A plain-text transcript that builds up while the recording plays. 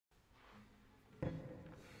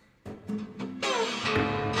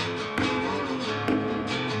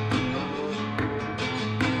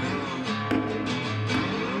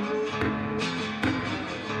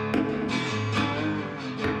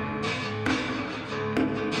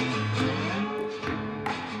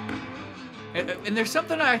And there's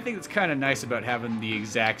something I think that's kind of nice about having the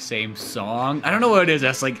exact same song. I don't know what it is.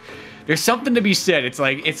 That's like, there's something to be said. It's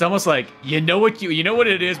like, it's almost like you know what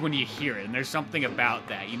it is when you hear it, and there's something about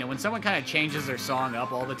that. You know, when someone kind of changes their song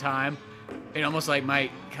up all the time, it almost like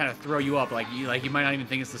might kind of throw you up. Like you might not even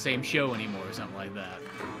think it's the same show anymore or something like that.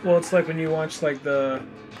 Well, it's like when you watch like the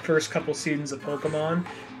first couple seasons of Pokemon,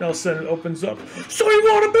 and all of a sudden it opens up. So you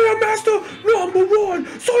want to be a master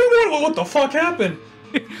 #1? So you want? Well, what the fuck happened?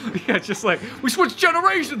 Yeah, it's just like we switched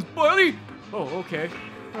generations, buddy. Oh, okay.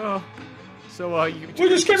 We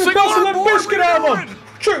just came across a Limp Bizkit album.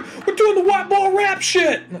 Sure, we're doing the white ball rap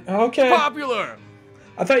shit. Okay. Popular.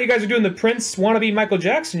 I thought you guys were doing the Prince wannabe Michael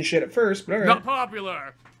Jackson shit at first, but all right. Not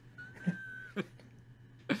popular.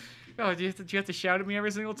 Oh, do you have to shout at me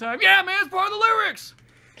every single time? Yeah, man, it's part of the lyrics.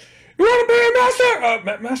 You want to be a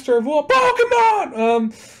master? Master of what?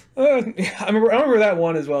 Pokemon. Yeah, I remember that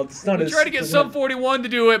one as well. It's not we tried to get Sum 41 to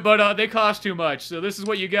do it, but they cost too much. So this is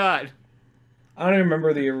what you got. I don't even remember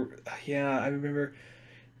I remember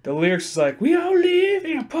the lyrics is like, we all live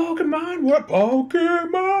in a Pokemon, we're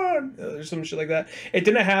Pokemon, or some shit like that. It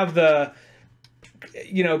didn't have the,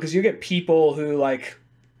 because you get people who like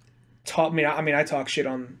talk. I talk shit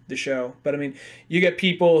on the show, but I mean, you get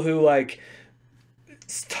people who like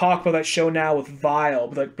talk about that show now with Vile,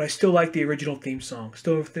 but I still like the original theme song.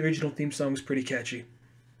 Still, the original theme song is pretty catchy.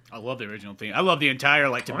 I love the original theme. I love the entire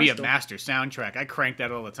To Be a Master soundtrack. I crank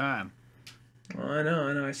that all the time. Oh, I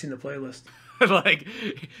know. I've seen the playlist. Like,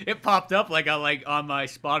 it popped up on my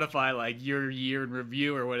Spotify, your year in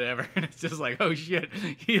review or whatever, and it's just like, oh shit,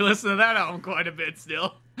 you listen to that album quite a bit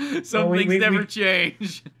still. Some things never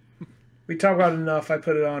change. We talked about it enough. I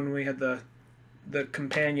put it on when we had the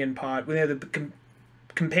companion pod. We had the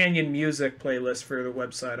companion music playlist for the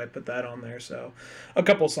website. I put that on there, so a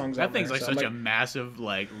couple songs on there. That thing's such a massive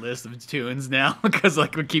list of tunes now, because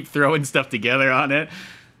we keep throwing stuff together on it.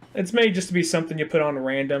 It's made just to be something you put on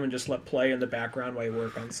random and just let play in the background while you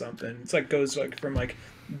work on something. It's goes from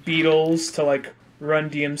Beatles to Run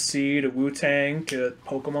DMC to Wu-Tang to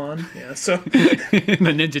Pokemon. Yeah, so the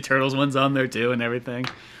Ninja Turtles one's on there too and everything.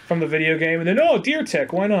 From the video game, and then Deer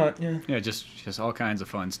Tick, why not? Yeah. Yeah, just all kinds of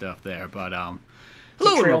fun stuff there. But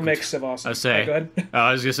hello, a trail mix of awesome. Go ahead.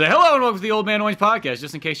 I was gonna say hello and welcome to the Old Man Orange Podcast.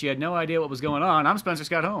 Just in case you had no idea what was going on, I'm Spencer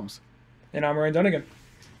Scott Holmes, and I'm Ryan Dunigan,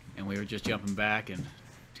 and we were just jumping back and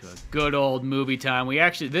to a good old movie time.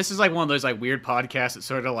 This is one of those weird podcasts that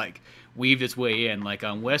sort of weaved its way in.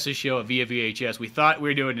 On Wes's show at Via VHS, we thought we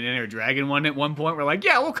were doing an Enter the Dragon one at one point. We're like,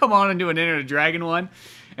 yeah, we'll come on and do an Enter the Dragon one.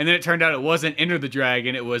 And then it turned out it wasn't Enter the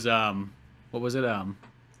Dragon. It was, what was it?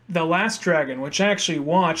 The Last Dragon, which I actually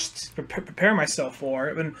watched to prepare myself for.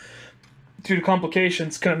 And due to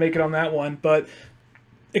complications, couldn't make it on that one. But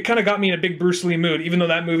it kind of got me in a big Bruce Lee mood, even though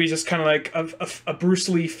that movie's just kind of a Bruce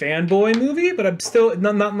Lee fanboy movie. But I'm still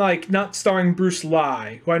not starring Bruce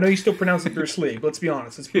Lee, who I know you still pronounce it Bruce Lee. But let's be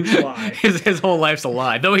honest, it's Bruce Lee. his whole life's a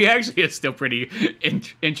lie, though he actually is still pretty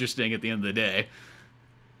interesting at the end of the day.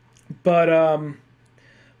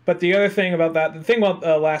 But the other thing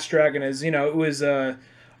about Last Dragon is, it was I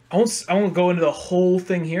won't go into the whole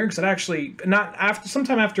thing here because it actually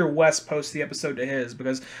sometime after Wes posts the episode to his,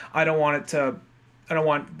 because I don't want the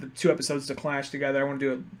two episodes to clash together. I want to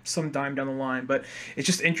do it some time down the line, but it's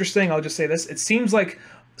just interesting. I'll just say this: it seems like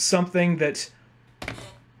something that,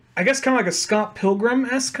 I guess, kind of like a Scott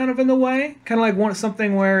Pilgrim-esque kind of in the way, kind of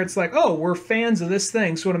something where it's we're fans of this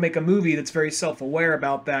thing, so we want to make a movie that's very self-aware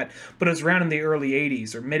about that, but it was around in the early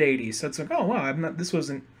 80s or mid-80s, so it's this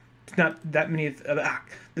wasn't not that many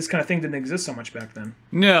this kind of thing didn't exist so much back then.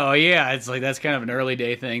 No, yeah, it's that's kind of an early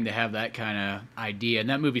day thing to have that kind of idea, and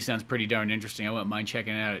that movie sounds pretty darn interesting. I wouldn't mind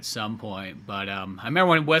checking it out at some point. But I remember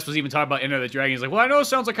when Wes was even talking about Enter the Dragon, he's like, well, I know it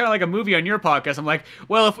sounds kind of like a movie on your podcast. I'm like,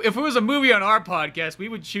 well, if it was a movie on our podcast, we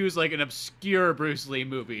would choose an obscure Bruce Lee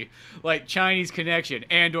movie, like Chinese Connection,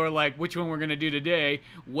 and or which one we're going to do today,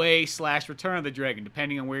 Way/Return of the Dragon,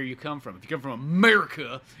 depending on where you come from. If you come from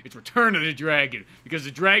America, it's Return of the Dragon, because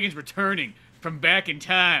the dragon's returning from back in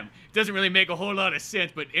time. It doesn't really make a whole lot of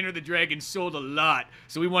sense, but Enter the Dragon sold a lot,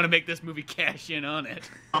 so we want to make this movie cash in on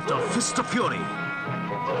it. After Fist of Fury,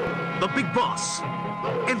 the big boss,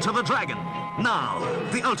 Enter the Dragon. Now,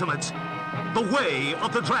 the ultimate, the Way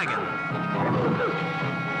of the Dragon.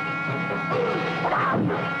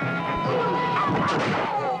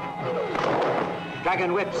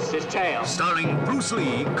 Dragon whips his tail. Starring Bruce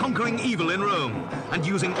Lee conquering evil in Rome and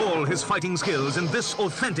using all his fighting skills in this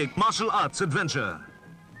authentic martial arts adventure.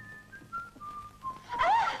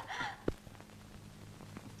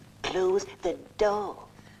 Close the door.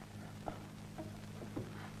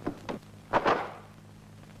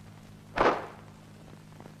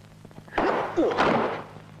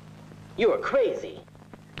 You are crazy.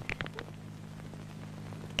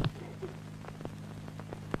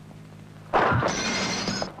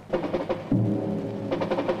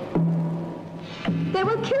 They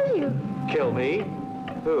will kill you. Kill me?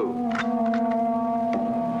 Who?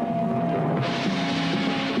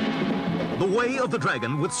 The Way of the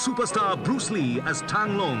Dragon with superstar Bruce Lee as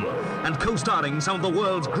Tang Long and co-starring some of the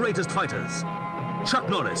world's greatest fighters. Chuck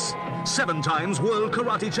Norris, 7 times world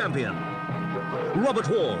karate champion. Robert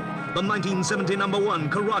Wall, the 1970 #1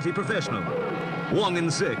 karate professional. Wong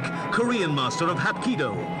In-sik, Korean master of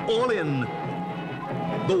Hapkido, all in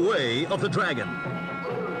The Way of the Dragon.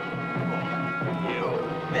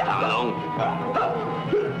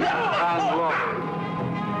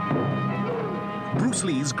 Bruce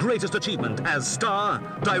Lee's greatest achievement as star,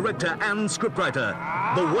 director, and scriptwriter,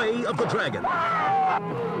 The Way of the Dragon.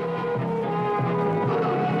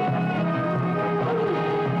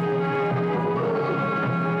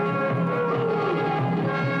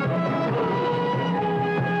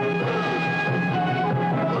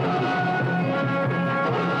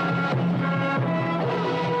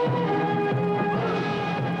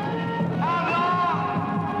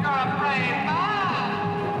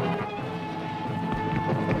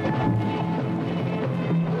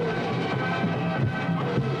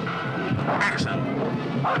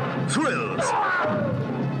 Thrills.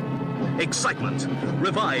 Excitement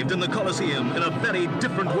revived in the Colosseum in a very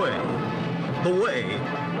different way. The Way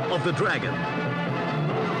of the Dragon.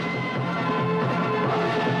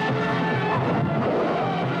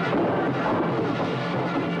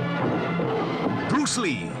 Bruce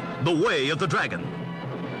Lee, The Way of the Dragon.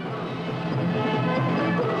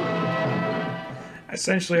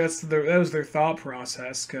 Essentially, that was their thought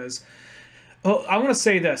process, because... Well, I want to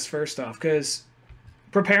say this first off, because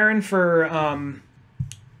preparing for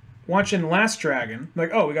watching Last Dragon,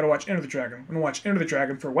 like, oh, we got to watch Enter the Dragon. I'm going to watch Enter the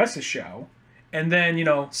Dragon for Wes's show. And then, you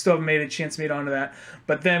know, still haven't made a chance to meet onto that.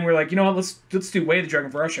 But then we're like, you know what, let's do Way of the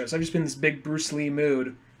Dragon for our show. So I've just been in this big Bruce Lee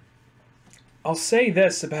mood. I'll say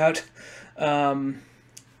this about Way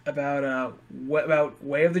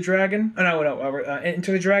of the Dragon.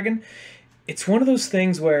 Enter the Dragon. It's one of those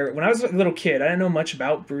things where when I was a little kid, I didn't know much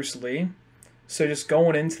about Bruce Lee. So just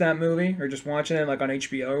going into that movie, or just watching it like on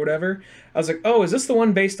HBO or whatever, I was like, oh, is this the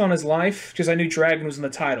one based on his life? Because I knew Dragon was in the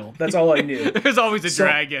title. That's all I knew. There's always a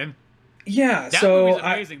dragon. Yeah, that movie's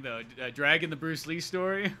amazing, though. Dragon, the Bruce Lee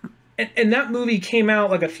story. and that movie came out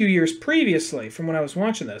like a few years previously from when I was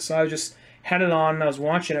watching this. So I just had it on, and I was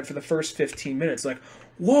watching it for the first 15 minutes. Like,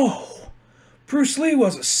 whoa, Bruce Lee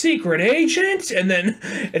was a secret agent? And then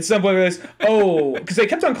at some point, because they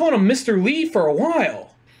kept on calling him Mr. Lee for a while.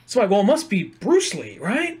 So I'm like, well, it must be Bruce Lee,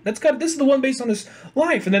 right? This is the one based on his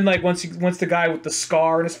life. And then like once the guy with the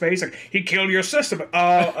scar in his face, like, he killed your sister.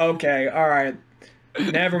 Oh, okay, all right,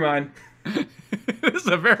 never mind. This is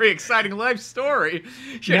a very exciting life story.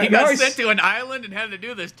 Shit, he got sent to an island and had to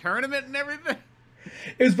do this tournament and everything.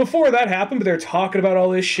 It was before that happened, but they're talking about all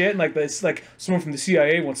this shit, and like this, like someone from the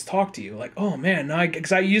CIA wants to talk to you. Like, oh man,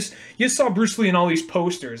 because you saw Bruce Lee in all these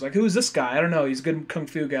posters. Like, who is this guy? I don't know. He's a good kung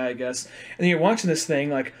fu guy, I guess. And then you're watching this thing,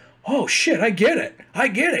 like, oh shit, I get it.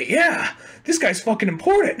 Yeah, this guy's fucking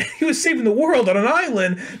important. He was saving the world on an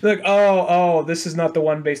island. They're like, oh, this is not the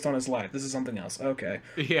one based on his life. This is something else. Okay.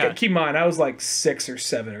 Yeah. Keep in mind, I was like 6 or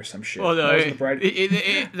 7 or some shit. Well, no,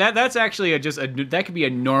 that's actually that could be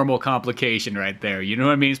a normal complication right there. You know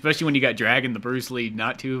what I mean? Especially when you got Dragon the Bruce Lee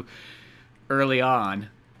not too early on.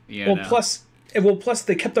 Plus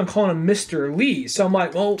they kept on calling him Mr. Lee. So I'm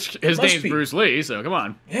like, well, his name's Bruce Lee, so come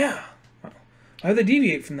on. Yeah. I had to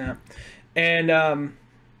deviate from that. And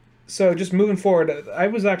so just moving forward, I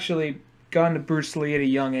was actually gone to Bruce Lee at a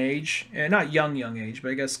young age. And not young age, but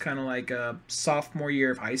I guess kind of like sophomore year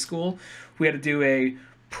of high school. We had to do a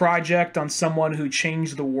project on someone who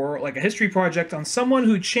changed the world, like a history project on someone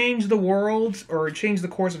who changed the world or changed the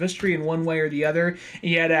course of history in one way or the other. And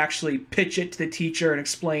you had to actually pitch it to the teacher and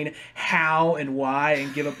explain how and why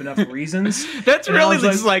and give up enough reasons. That's really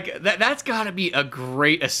just like that's got to be a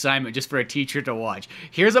great assignment just for a teacher to watch.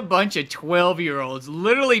 Here's a bunch of 12-year-olds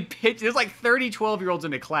literally pitch. There's like 30 12-year-olds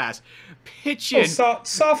in a class pitching.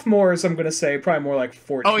 Sophomores, I'm going to say, probably more like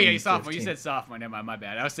 14. Oh, yeah, sophomore. 15. You said sophomore. Never mind, my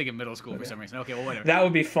bad. I was thinking middle school for some reason. Okay, well, whatever. That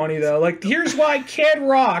would be funny, though. Like, here's why Kid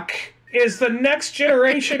Rock is the next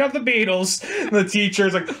generation of the Beatles. And the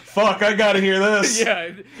teacher's like, fuck, I gotta hear this.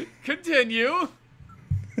 Yeah, continue.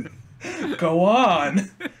 Go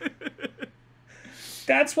on.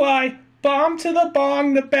 That's why bomb to the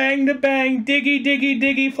bong, the bang, diggy, diggy,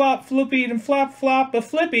 diggy, flop, floopy, and flop, flop, a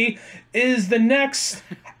flippy is the next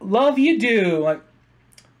love you do. Like,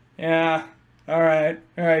 yeah, All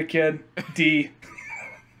right, kid. D.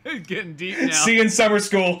 Getting deep now. See you in summer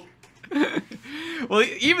school. Well,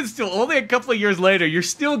 even still, only a couple of years later, you're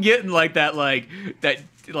still getting like that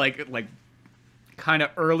kind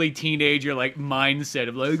of early teenager like mindset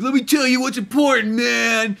of like, let me tell you what's important,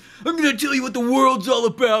 man. I'm gonna tell you what the world's all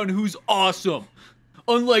about and who's awesome,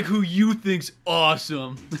 unlike who you think's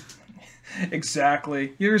awesome.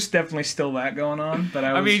 Exactly. There's definitely still that going on, but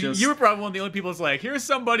I mean, you were probably one of the only people that's like, here's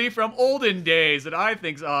somebody from olden days that I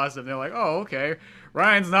think's awesome. They're like, oh, okay.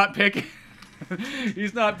 Ryan's not picking.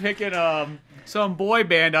 He's not picking some boy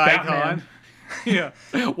band icon. Yeah.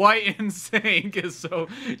 Why NSYNC is so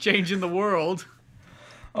changing the world.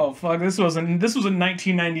 Oh fuck! This was in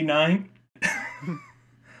 1999.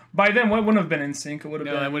 By then, what wouldn't have been NSYNC? It would have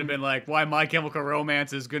been. That would have been like, why My Chemical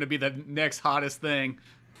Romance is going to be the next hottest thing.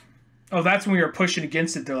 Oh, that's when we were pushing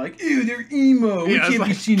against it. They're like, ew, they're emo. Yeah,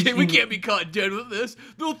 we can't be caught dead with this.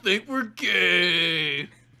 They'll think we're gay.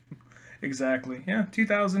 Exactly. Yeah,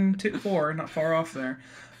 2004, not far off there.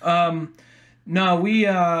 No,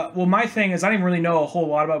 well, my thing is I didn't really know a whole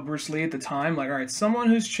lot about Bruce Lee at the time. Like, all right, someone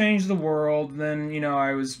who's changed the world. Then,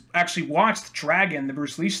 I was actually watched Dragon, the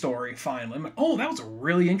Bruce Lee story, finally. I'm like, oh, that was a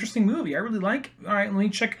really interesting movie. I really like it. All right, let me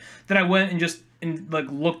check. Then I went and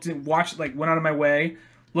looked and watched, went out of my way,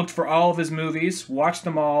 looked for all of his movies, watched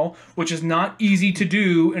them all, which is not easy to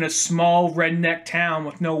do in a small redneck town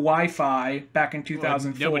with no Wi-Fi back in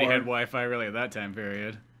 2004. Nobody had Wi-Fi really at that time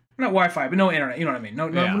period. Not Wi-Fi, but no internet. You know what I mean?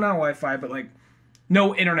 Not Wi-Fi, but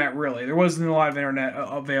no internet really. There wasn't a lot of internet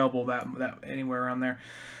available that anywhere around there.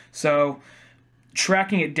 So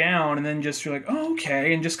tracking it down and then just you're like, oh,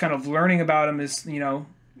 okay, and just kind of learning about him is in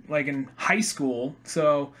high school.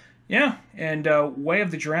 So yeah, and Way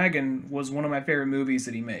of the Dragon was one of my favorite movies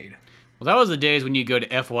that he made. Well, that was the days when you go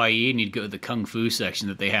to FYE and you'd go to the Kung Fu section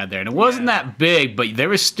that they had there. And it wasn't that big, but there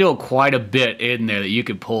was still quite a bit in there that you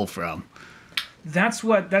could pull from. That's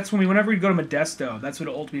whenever you go to Modesto, that's what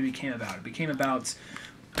it ultimately became about. It became about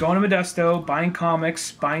going to Modesto, buying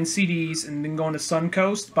comics, buying CDs, and then going to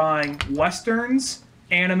Suncoast, buying Westerns,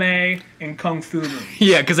 anime, and Kung Fu movies.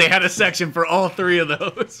 Yeah, because they had a section for all three of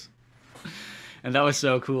those. And that was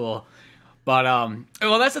so cool. But,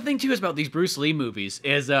 well, that's the thing, too, is about these Bruce Lee movies,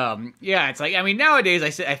 is, it's like, I mean,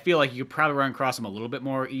 nowadays, I feel like you could probably run across them a little bit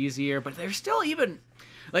more easier, but they're still even,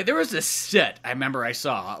 there was this set I remember I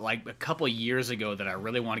saw, a couple of years ago that I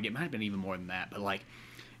really want to get, might have been even more than that, but,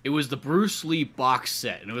 it was the Bruce Lee box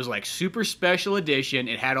set, and it was, super special edition.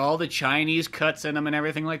 It had all the Chinese cuts in them and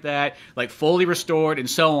everything like that, fully restored and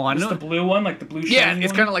so on. It's the blue one, the blue shiny one? Yeah,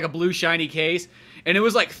 it's kind of like a blue shiny case. And it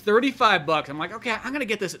was $35. I'm like, okay, I'm going to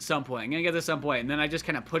get this at some point. And then I just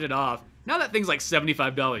kind of put it off. Now that thing's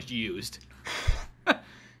 $75 used.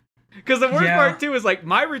 Because the worst part, too, is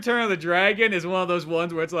My Return of the Dragon is one of those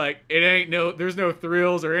ones where it's there's no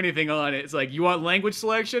thrills or anything on it. It's you want language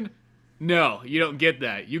selection? No, you don't get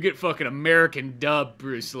that. You get fucking American dub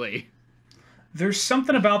Bruce Lee. There's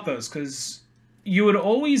something about those, because you would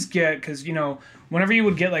always get, whenever you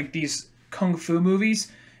would get, these Kung Fu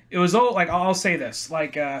movies, it was all, I'll say this,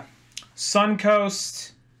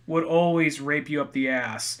 Suncoast would always rape you up the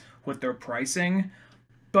ass with their pricing,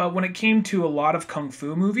 but when it came to a lot of Kung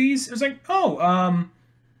Fu movies, it was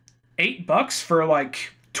 $8 for,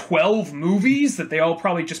 12 movies that they all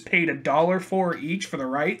probably just paid $1 for each for the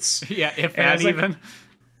rights. Yeah, if that even.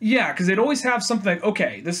 Yeah, because they'd always have something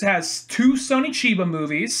okay, this has 2 Sonny Chiba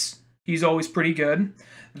movies, he's always pretty good.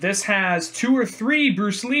 This has 2 or 3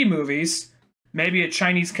 Bruce Lee movies, maybe a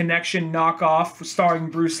Chinese Connection knockoff starring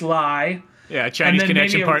Bruce Lee. Yeah, Chinese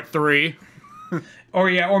Connection Part 3.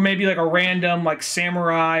 Or maybe a random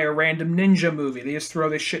samurai or random ninja movie. They just throw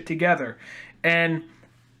this shit together. And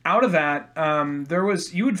out of that,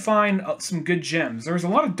 you would find some good gems. There was a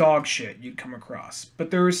lot of dog shit you'd come across. But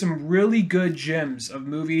there were some really good gems of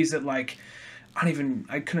movies that I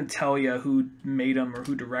couldn't tell you who made them or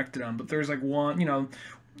who directed them. But there's one,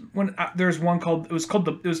 there's one it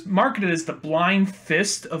was marketed as The Blind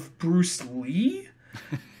Fist of Bruce Lee,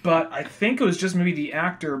 but I think it was just maybe the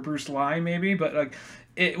actor Bruce Lee, maybe, but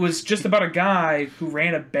it was just about a guy who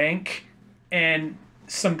ran a bank, and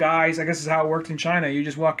some guys, I guess is how it worked in China, you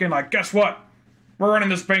just walk in guess what? We're running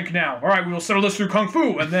this bank now. All right, we will settle this through Kung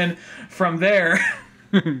Fu, and then from there...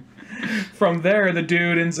 the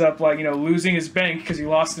dude ends up losing his bank because he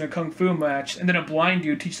lost in a Kung Fu match, and then a blind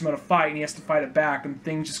dude teaches him how to fight, and he has to fight it back, and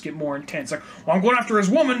things just get more intense. Well, I'm going after his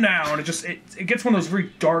woman now, and it gets one of those very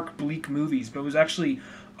dark, bleak movies. But it was actually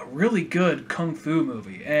a really good Kung Fu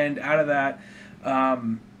movie, and out of that,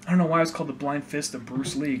 I don't know why it was called The Blind Fist of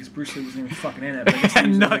Bruce Lee, because Bruce Lee wasn't even fucking in it. But I guess they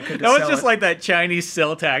used it No, they could to that was sell just it. like that Chinese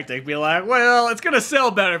sell tactic. Be like, well, it's gonna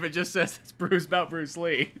sell better if it just says it's about Bruce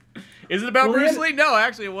Lee. Is it about Well, Bruce yeah. Lee? No,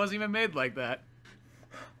 actually, it wasn't even made like that.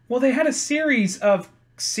 Well, they had a series of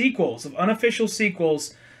sequels, of unofficial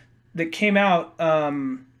sequels, that came out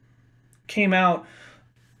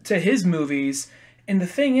to his movies. And the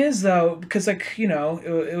thing is, though, because, like, you know,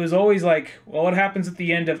 it was always like, well, what happens at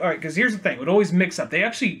the end of... All right, because here's the thing. It would always mix up. They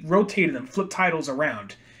actually rotated them, flipped titles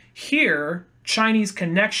around. Here, Chinese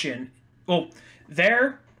Connection... Well,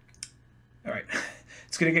 there... All right.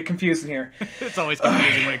 It's going to get confusing here. It's always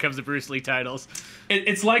confusing when it comes to Bruce Lee titles.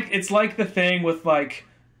 It's like the thing with, like,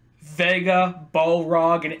 Vega,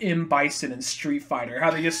 Balrog, and M. Bison in Street Fighter.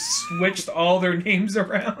 How they just switched all their names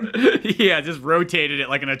around. Yeah, just rotated it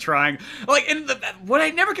like in a triangle. Like, what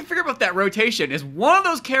I never can figure about that rotation is one of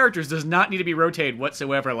those characters does not need to be rotated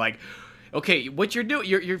whatsoever. Like, okay, what you're doing,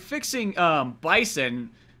 you're fixing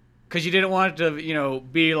Bison because you didn't want it to, you know,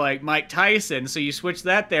 be like Mike Tyson, so you switched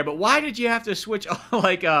that there. But why did you have to switch,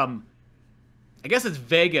 like, I guess it's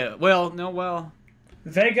Vega. Well.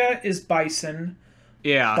 Vega is Bison.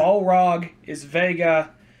 Yeah. Balrog is Vega,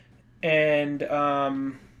 and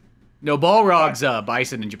No, Balrog's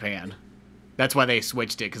Bison in Japan. That's why they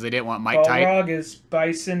switched it, because they didn't want Mike Tyson. Balrog is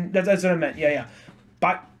Bison. That's what I meant. Yeah.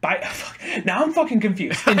 Now I'm fucking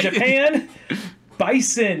confused. In Japan,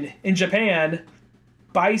 Bison. In Japan,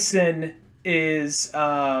 Bison is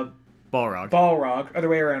Balrog. Other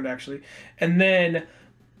way around, actually. And then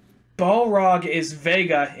Balrog is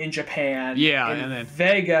Vega in Japan. Yeah, and then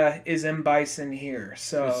Vega is M. Bison here.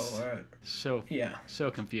 So, so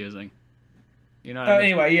confusing. You know what I mean?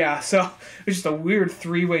 Anyway, yeah. So it's just a weird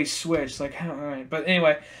three-way switch. Like, all right. But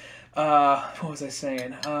anyway, what was I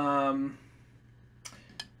saying?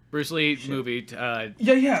 Bruce Lee movie.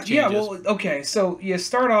 Yeah. Well, okay. So you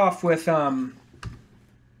start off with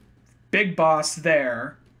Big Boss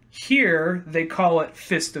there. Here they call it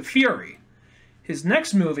Fist of Fury. His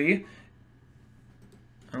next movie...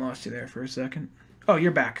 I lost you there for a second. Oh,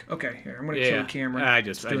 you're back. Okay, here. I'm going to kill the camera. I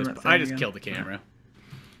just killed the camera.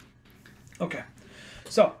 Okay.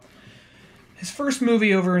 So, his first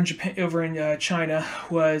movie over in China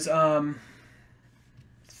was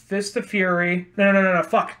Fist of Fury. No.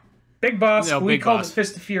 Fuck. Big Boss. No, we Big called Boss. it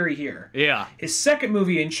Fist of Fury here. Yeah. His second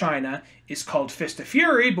movie in China is called Fist of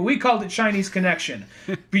Fury, but we called it Chinese Connection.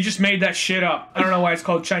 We just made that shit up. I don't know why it's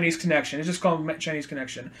called Chinese Connection. It's just called Chinese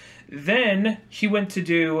Connection. Then he went to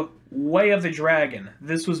do Way of the Dragon.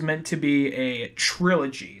 This was meant to be a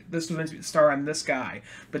trilogy. This was meant to star on this guy.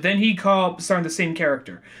 But then he starring the same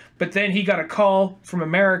character. But then he got a call from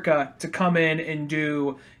America to come in and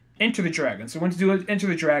do Enter the Dragon. So he went to do Enter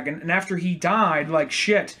the Dragon, and after he died, like,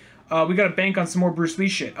 shit... we got to bank on some more Bruce Lee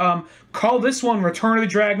shit. Call this one Return of the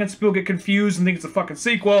Dragon. People get confused and think it's a fucking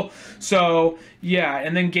sequel. So, yeah.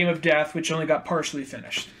 And then Game of Death, which only got partially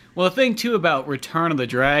finished. Well, the thing, too, about Return of the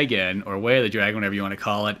Dragon, or Way of the Dragon, whatever you want to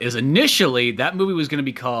call it, is initially that movie was going to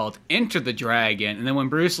be called Enter the Dragon. And then when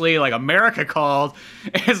Bruce Lee, like, America called,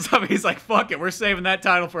 and stuff, he's like, fuck it, we're saving that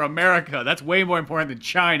title for America. That's way more important than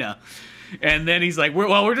China. And then he's like,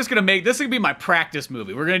 we're just going to make, this is going to be my practice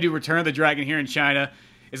movie. We're going to do Return of the Dragon here in China.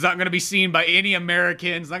 It's not going to be seen by any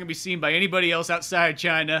Americans. It's not going to be seen by anybody else outside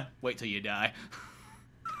China. Wait till you die.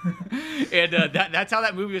 And that's how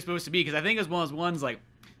that movie was supposed to be, because I think it was one of those ones, like,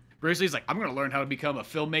 Bruce Lee's like, I'm going to learn how to become a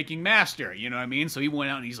filmmaking master, you know what I mean? So he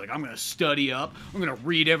went out and he's like, I'm going to study up. I'm going to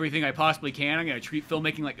read everything I possibly can. I'm going to treat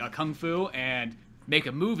filmmaking like a Kung Fu and make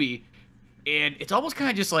a movie. And it's almost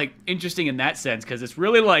kind of just, like, interesting in that sense, because it's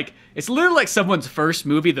really like, it's literally like someone's first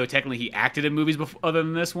movie, though technically he acted in movies before, other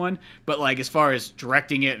than this one. But, like, as far as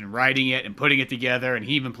directing it and writing it and putting it together, and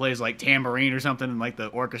he even plays, like, tambourine or something in, like, the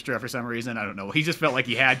orchestra for some reason. I don't know. He just felt like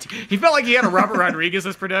he had a Robert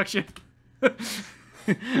Rodriguez's production. I'll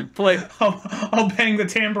bang the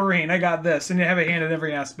tambourine. I got this. And you have a hand in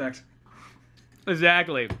every aspect.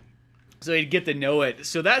 Exactly. So you'd get to know it.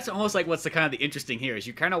 So that's almost like what's the kind of the interesting here is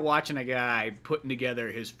you're kind of watching a guy putting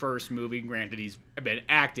together his first movie. Granted, he's been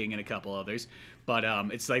acting in a couple others, but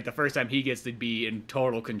it's like the first time he gets to be in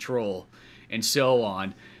total control and so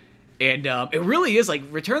on. And it really is like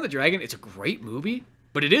Return of the Dragon. It's a great movie,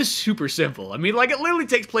 but it is super simple. I mean, like it literally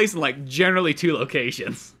takes place in like generally 2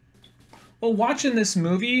 locations. Well, watching this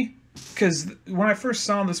movie, because when I first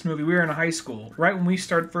saw this movie, we were in high school, right when we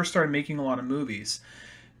first started making a lot of movies.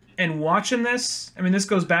 And watching this, I mean, this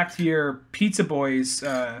goes back to your Pizza Boys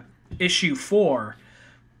issue 4,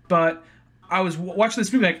 but I was watching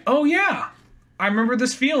this movie like, oh yeah, I remember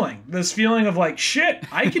this feeling of like, shit,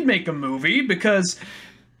 I could make a movie, because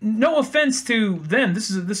no offense to them,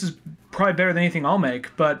 this is probably better than anything I'll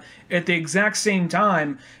make, but at the exact same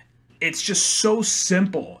time, it's just so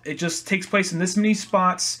simple. It just takes place in this many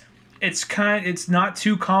spots. It's not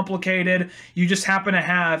too complicated. You just happen to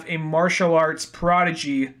have a martial arts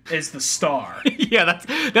prodigy as the star. Yeah,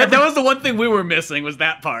 that was the one thing we were missing, was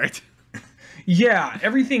that part. Yeah,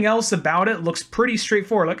 everything else about it looks pretty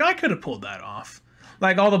straightforward. Like, I could have pulled that off.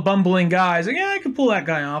 Like, all the bumbling guys, like, yeah, I could pull that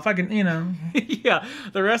guy off. I can, Yeah,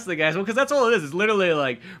 the rest of the guys, well, because that's all it is. It's literally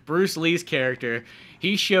like Bruce Lee's character.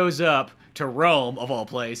 He shows up to Rome, of all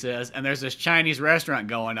places, and there's this Chinese restaurant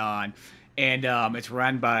going on. And it's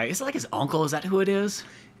run by, is it like his uncle? Is that who it is?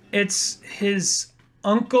 It's his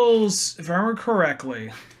uncle's, if I remember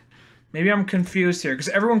correctly. Maybe I'm confused here, because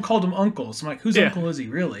everyone called him uncle. So I'm like, whose uncle is he,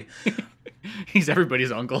 really? He's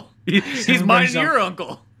everybody's uncle. He's mine and your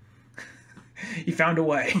uncle. He found a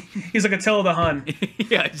way. He's like Attila the Hun.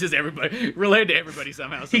 Yeah, it's just everybody, related to everybody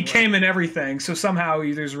somehow. He came in everything, so somehow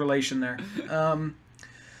there's relation there.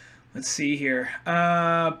 Let's see here.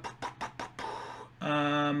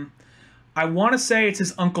 I want to say it's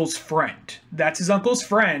his uncle's friend. That's his uncle's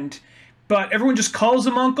friend, but everyone just calls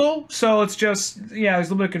him uncle, so it's just, yeah, there's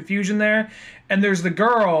a little bit of confusion there. And there's the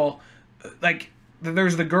girl,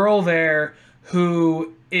 there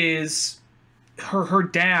who is, her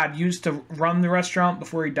dad used to run the restaurant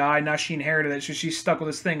before he died. Now she inherited it, so she's stuck with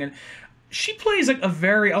this thing. And she plays like a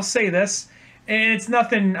very, I'll say this, and it's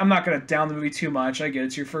nothing, I'm not going to down the movie too much. I get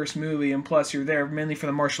it's your first movie, and plus you're there mainly for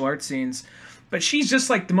the martial arts scenes. But she's just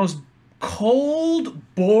like the most cold,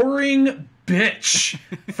 boring bitch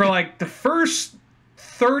for like the first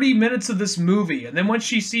 30 minutes of this movie. And then when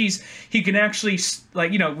she sees he can actually,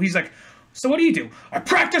 like, he's like, so what do you do? I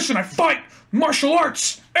practice and I fight martial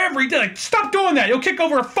arts every day. Like, stop doing that. You'll kick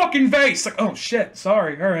over a fucking vase. Like, oh shit,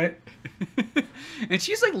 sorry, all right. And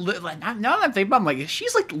she's like, now that I'm thinking about it, I'm like,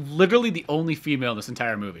 she's like literally the only female in this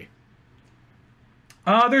entire movie.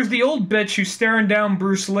 There's the old bitch who's staring down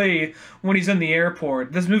Bruce Lee when he's in the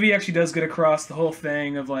airport. This movie actually does get across the whole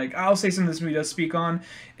thing of, like, I'll say something this movie does speak on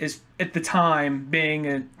is, at the time, being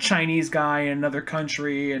a Chinese guy in another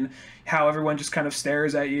country and how everyone just kind of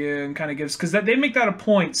stares at you and kind of gives, because they make that a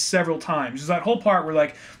point several times. There's that whole part where,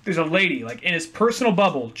 like, there's a lady, like, in his personal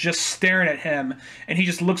bubble just staring at him, and he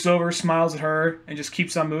just looks over, smiles at her, and just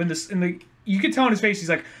keeps on moving. You can tell in his face, he's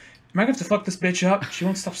like, am I going to have to fuck this bitch up? She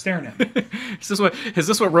won't stop staring at me. Is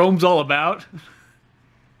this what Rome's all about?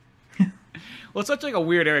 Well, it's such like a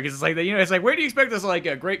weird area because it's like, it's like, where do you expect this like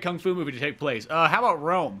a great kung fu movie to take place? How about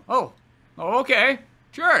Rome? Oh, okay,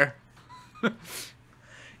 sure.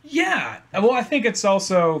 Yeah, well, I think that's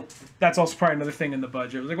also probably another thing in the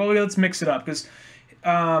budget. It was like, well, let's mix it up because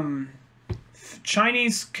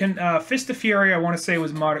Chinese Fist of Fury, I want to say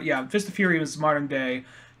was modern. Yeah, Fist of Fury was modern day.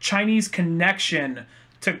 Chinese Connection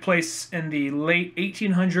took place in the late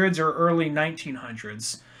 1800s or early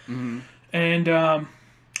 1900s. Mm-hmm. And,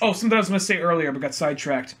 something I was going to say earlier, but got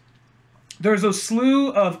sidetracked. There's a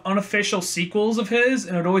slew of unofficial sequels of his,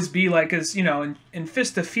 and it would always be like, in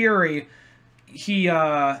Fist of Fury,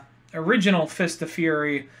 original Fist of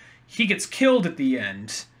Fury, he gets killed at the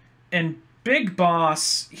end. And Big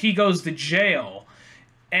Boss, he goes to jail.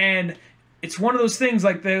 And it's one of those things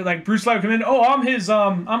like Bruce Lee would come in, I'm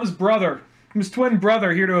his brother. His twin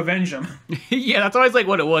brother here to avenge him. Yeah, that's always like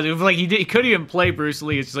what it was. It was like he couldn't even play Bruce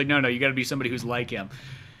Lee. It's just like, no, you got to be somebody who's like him.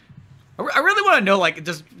 I really want to know, like,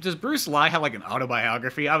 does Bruce Lee have like an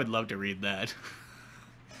autobiography? I would love to read that.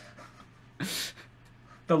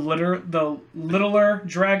 The littler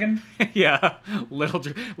dragon. Yeah, little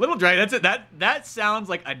dragon. That's it. That sounds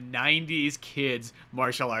like a '90s kids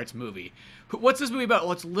martial arts movie. What's this movie about?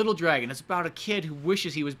 Well, it's Little Dragon. It's about a kid who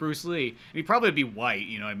wishes he was Bruce Lee. And he'd probably be white,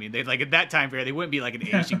 you know what I mean? They'd, like, at that time period, they wouldn't be like an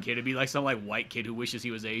Asian kid. It'd be like some like white kid who wishes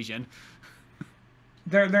he was Asian.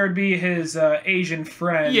 There'd be his Asian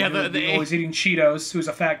friend. Yeah, the always eating Cheetos, who's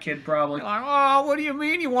a fat kid probably. Like, oh, what do you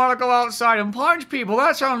mean you want to go outside and punch people?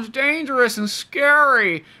 That sounds dangerous and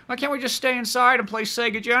scary. Why can't we just stay inside and play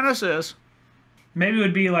Sega Genesis? Maybe it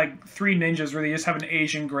would be like Three Ninjas where they just have an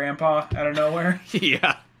Asian grandpa out of nowhere.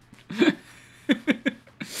 Yeah.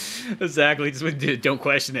 Exactly. Just don't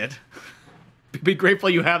question it. Be grateful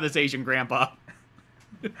you have this Asian grandpa.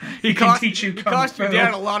 He cost your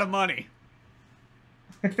dad a lot of money.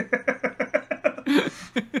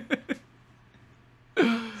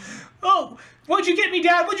 Oh, what'd you get me,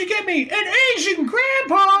 Dad? What'd you get me? An Asian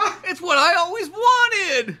grandpa! It's what I always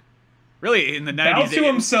wanted! Really, in the 90s... Bow to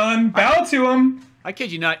him, son. Bow to him. I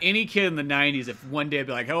kid you not, any kid in the 90s, if one day I'd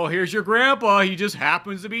be like, oh, here's your grandpa, he just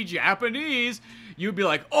happens to be Japanese, you'd be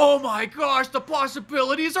like, oh my gosh, the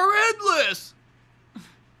possibilities are endless!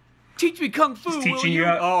 Teach me Kung Fu, He's will teaching you? you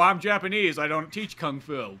how- Oh, I'm Japanese. I don't teach Kung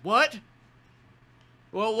Fu. What?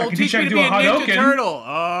 Well, can teach teach you me how to to be do a a Ninja Hadouken. Turtle.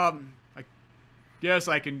 I guess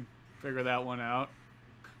I can figure that one out.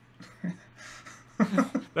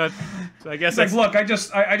 So I guess It's like, look, I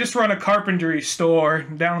just run a carpentry store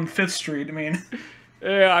down on 5th Street. I mean,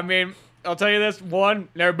 yeah, I mean, I'll tell you this. One,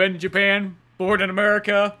 never been to Japan, born in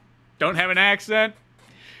America, don't have an accent.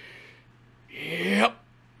 Yep.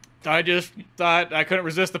 I just thought I couldn't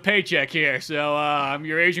resist the paycheck here, so I'm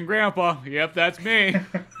your Asian grandpa. Yep, that's me.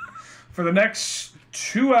 for the next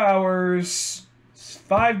 2 hours,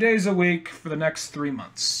 5 days a week for the next 3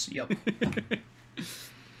 months. Yep.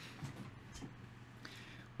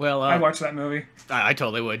 Well, I watched that movie. I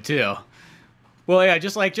totally would too. Well, yeah,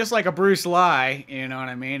 just like a Bruce Lee, you know what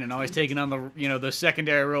I mean, and always taking on the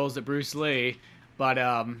secondary roles that Bruce Lee, but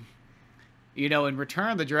in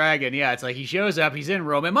Return of the Dragon, yeah, it's like he shows up, he's in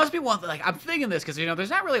Rome. It must be one thing, like I'm thinking this because there's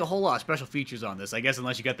not really a whole lot of special features on this, I guess,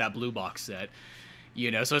 unless you got that blue box set,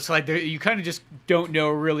 so it's like you kind of just don't know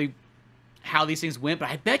really how these things went. But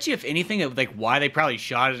I bet you, if anything, of like why they probably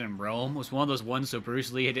shot it in Rome was one of those ones so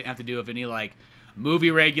Bruce Lee didn't have to do with any like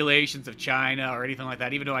movie regulations of China or anything like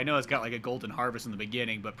that, even though I know it's got like a golden harvest in the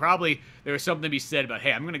beginning, but probably there was something to be said about,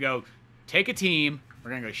 hey, I'm going to go take a team, we're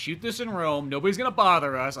going to go shoot this in Rome, nobody's going to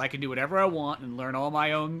bother us, I can do whatever I want and learn all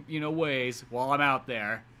my own, ways while I'm out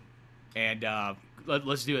there, and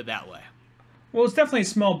let's do it that way. Well, it's definitely a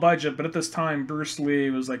small budget, but at this time, Bruce Lee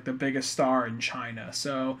was like the biggest star in China.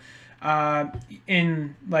 So, I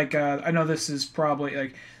know this is probably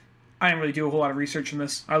like, I didn't really do a whole lot of research on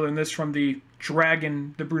this. I learned this from the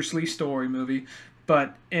Bruce Lee story movie.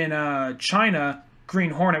 But in China, Green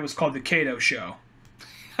Hornet was called the Kato Show.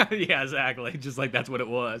 Yeah, exactly. Just like that's what it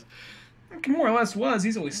was. It more or less was.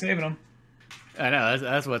 He's always saving them. I know,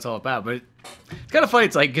 that's what it's all about. But it's kind of funny.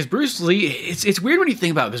 It's like, because Bruce Lee, it's weird when you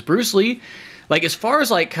think about it, because Bruce Lee, like as far as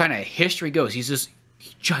like kind of history goes, he's this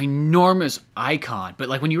ginormous icon. But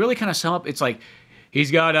like when you really kind of sum up, it's like he's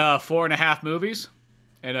got 4.5 movies.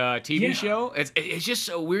 And a TV show, it's just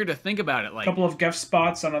so weird to think about it. Like a couple of guest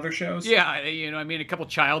spots on other shows. Yeah, a couple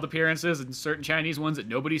child appearances and certain Chinese ones that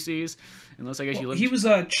nobody sees, unless I guess you live. He was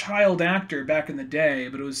a child actor back in the day,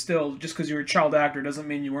 but it was still, just because you were a child actor doesn't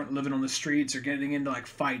mean you weren't living on the streets or getting into like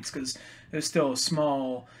fights, because it was still a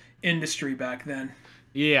small industry back then.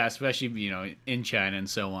 Yeah, especially in China and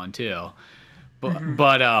so on too.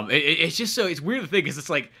 But it's just it's weird to think, because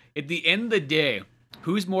it's like at the end of the day,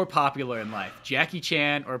 who's more popular in life, Jackie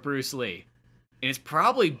Chan or Bruce Lee? And it's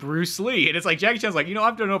probably Bruce Lee. And it's like Jackie Chan's like,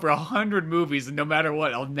 I've done over 100 movies, and no matter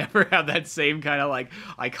what, I'll never have that same kind of like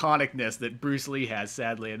iconicness that Bruce Lee has,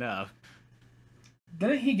 sadly enough.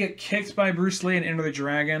 Didn't he get kicked by Bruce Lee in Enter the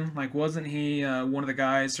Dragon? Like, wasn't he one of the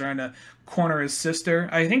guys trying to corner his sister?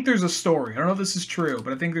 I think there's a story. I don't know if this is true,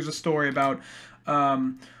 but I think there's a story about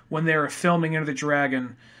when they were filming Enter the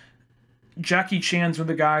Dragon, Jackie Chan's one of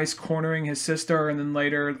the guys cornering his sister, and then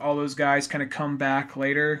later all those guys kind of come back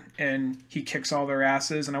later, and he kicks all their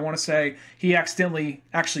asses. And I want to say he accidentally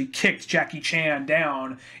actually kicked Jackie Chan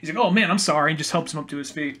down. He's like, oh man, I'm sorry, and just helps him up to his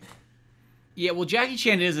feet. Yeah, well, Jackie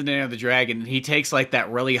Chan is in Enter the Dragon, and he takes like that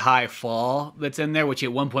really high fall that's in there, which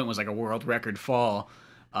at one point was like a world record fall.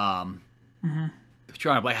 I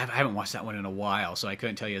haven't watched that one in a while, so I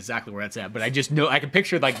couldn't tell you exactly where that's at, but I just know I can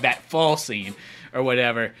picture like that fall scene or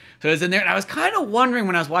whatever. So it was in there, and I was kind of wondering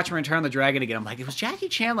when I was watching Return of the Dragon again, I'm like, was Jackie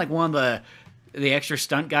Chan like one of the extra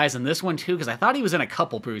stunt guys in this one too? Because I thought he was in a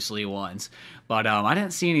couple Bruce Lee ones, but I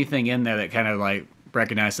didn't see anything in there that kind of like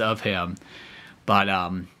recognized of him. But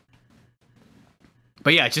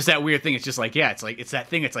yeah, it's just that weird thing. It's just like, yeah, it's that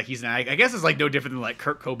thing. It's like I guess it's like no different than like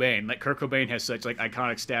Kurt Cobain. Like Kurt Cobain has such like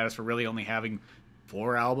iconic status for really only having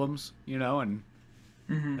 4 albums, and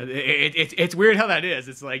it's weird how that is.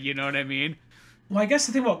 It's like, you know what I mean? Well, I guess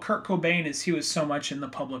the thing about Kurt Cobain is he was so much in the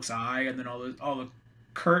public's eye, and then all the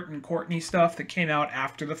Kurt and Courtney stuff that came out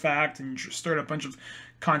after the fact and stirred up a bunch of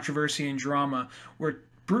controversy and drama. Where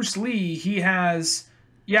Bruce Lee, he has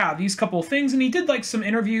these couple of things, and he did like some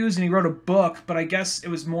interviews and he wrote a book, but I guess it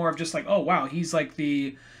was more of just like, oh wow, he's like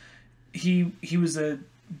he was a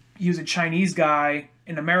Chinese guy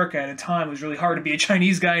in America at a time. It was really hard to be a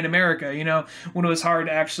Chinese guy in America, when it was hard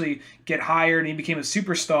to actually get hired, and he became a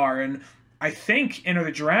superstar. And I think Enter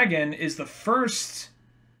the Dragon is the first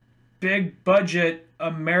big budget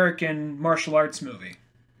American martial arts movie.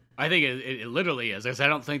 I think it literally is, because I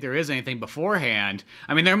don't think there is anything beforehand.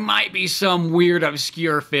 I mean, there might be some weird,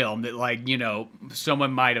 obscure film that, like,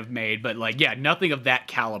 someone might have made, but, like, yeah, nothing of that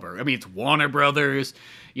caliber. I mean, it's Warner Brothers,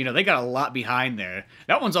 you know, they got a lot behind there.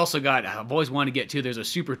 That one's also got, I've always wanted to get to, there's a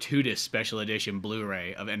Super Tudis special edition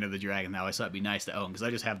Blu-ray of Enter the Dragon that I always thought it'd be nice to own, because I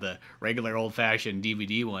just have the regular old-fashioned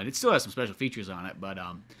DVD one. It still has some special features on it, but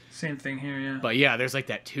same thing here, yeah. But yeah, there's like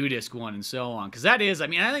that 2-disc one and so on, because that is, I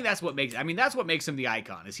mean, I think that's what makes, that's what makes him the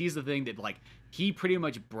icon, is he's the thing that, like, he pretty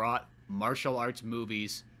much brought martial arts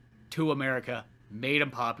movies to America, made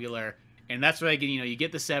them popular. And that's where, you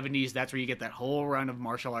get the 70s. That's where you get that whole run of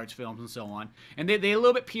martial arts films and so on. And they a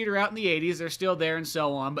little bit peter out in the 80s. They're still there and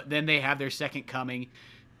so on. But then they have their second coming.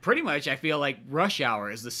 Pretty much, I feel like Rush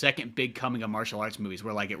Hour is the second big coming of martial arts movies,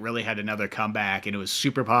 where, like, it really had another comeback. And it was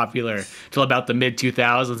super popular till about the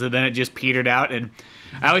mid-2000s. And then it just petered out. And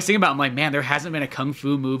I always think about, I'm like, man, there hasn't been a Kung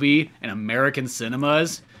Fu movie in American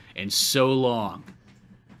cinemas in so long.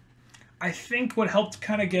 I think what helped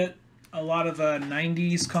kind of get a lot of the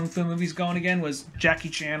 90s Kung Fu movies going again was Jackie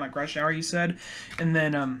Chan, like Rush Hour, you said. And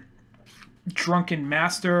then Drunken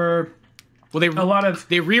Master. Well,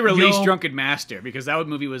 they re-released Drunken Master because that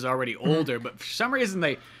movie was already older, but for some reason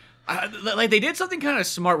they did something kind of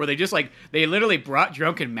smart where they literally brought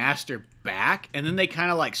Drunken Master back, and then they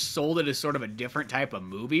kind of like sold it as sort of a different type of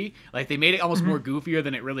movie. Like they made it almost more goofier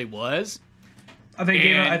than it really was. I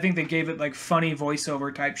think they gave it like funny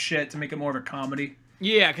voiceover type shit to make it more of a comedy.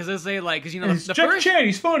 Yeah, because the Jackie first Chan,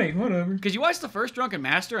 he's funny, whatever. Because you watch the first Drunken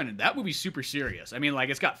Master, and that movie's super serious. I mean, like,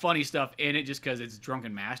 it's got funny stuff in it just because it's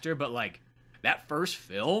Drunken Master, but, like, that first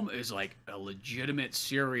film is, like, a legitimate,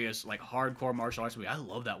 serious, like, hardcore martial arts movie. I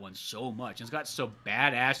love that one so much. It's got so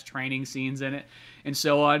badass training scenes in it and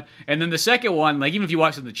so on. And then the second one, like, even if you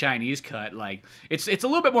watch it in the Chinese cut, like, it's a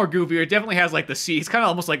little bit more goofier. It definitely has, like, it's kind of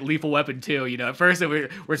almost like Lethal Weapon 2, you know. At first, we're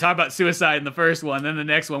talking about suicide in the first one. Then the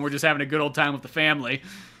next one, we're just having a good old time with the family.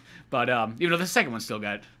 But, the second one still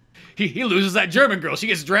got... He loses that German girl. She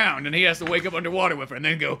gets drowned, and he has to wake up underwater with her and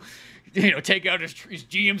then go, take out his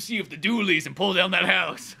GMC of the dualies and pull down that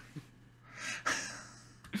house.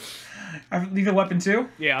 Lethal Weapon 2?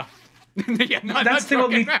 Yeah. Yeah, that's the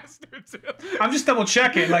only. I'm just double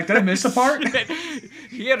checking. Like, did I miss a part?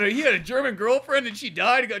 He had a German girlfriend and she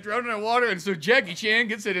died and got drowned in the water, and so Jackie Chan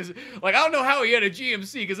gets it as like, I don't know how he had a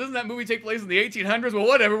GMC, because doesn't that movie take place in the 1800s? Well,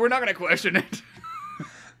 whatever, we're not gonna question it.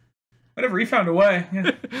 Whatever, he found a way.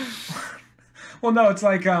 Yeah. Well, no, it's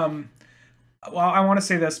like well, I want to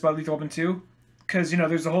say this about Lethal Weapon 2, because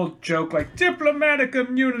there's a whole joke like diplomatic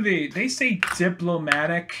immunity. They say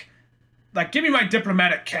diplomatic. Like, give me my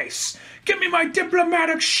diplomatic case. Give me my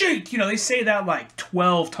diplomatic sheet. They say that like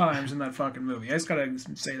 12 times in that fucking movie. I just gotta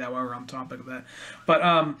say that while we're on topic of that.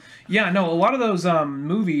 But, yeah, no, a lot of those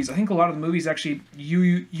movies, I think a lot of the movies actually,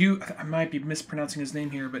 I might be mispronouncing his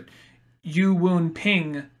name here, but Yu Woon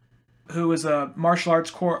Ping, who is a martial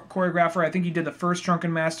arts choreographer, I think he did the first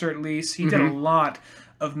Drunken Master at least. He did a lot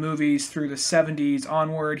of movies through the 70s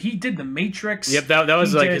onward. He did The Matrix. Yep, that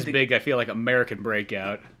was like his big, I feel like, American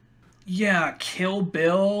breakout. Yeah, Kill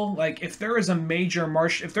Bill. Like, if there is a major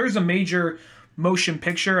motion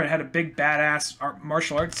picture and had a big badass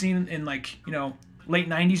martial arts scene in like, late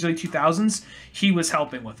 90s, early 2000s, he was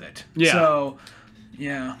helping with it. Yeah. So,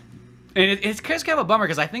 yeah. And it's kind of a bummer,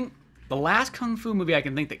 because I think the last Kung Fu movie I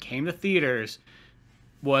can think that came to theaters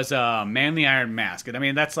was Man the Iron Mask. And I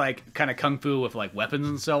mean, that's like kind of Kung Fu with like weapons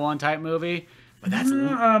and so on type movie. But that's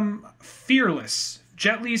Fearless.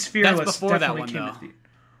 Jet Li's Fearless. That's before that definitely one, came though. to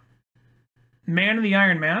Man in the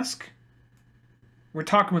Iron Mask? We're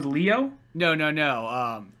talking with Leo? No.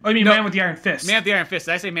 Oh, you mean Man with the Iron Fist? Man with the Iron Fist.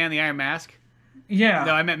 Did I say Man with the Iron Mask? Yeah.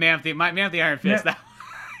 No, I meant Man with the Iron Fist. Yeah.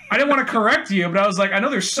 I didn't want to correct you, but I was like, I know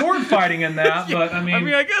there's sword fighting in that, but I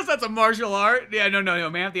mean... I guess that's a martial art. Yeah, no,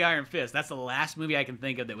 Man with the Iron Fist. That's the last movie I can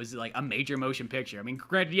think of that was like a major motion picture. I mean,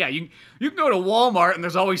 granted, yeah, you can go to Walmart and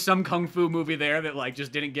there's always some Kung Fu movie there that like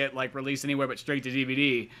just didn't get like released anywhere but straight to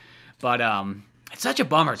DVD. But, it's such a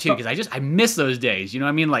bummer, too, because I miss those days. You know what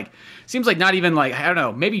I mean? Like, seems like not even, like, I don't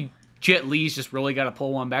know, maybe Jet Li's just really got to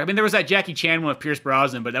pull one back. I mean, there was that Jackie Chan one with Pierce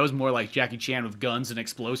Brosnan, but that was more like Jackie Chan with guns and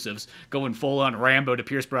explosives going full-on Rambo to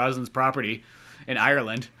Pierce Brosnan's property in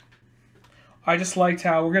Ireland. I just liked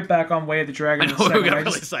how, we'll get back on Way of the Dragon in a second. We got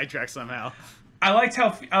really sidetracked somehow. I like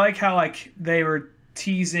how, like, they were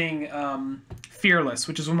teasing Fearless,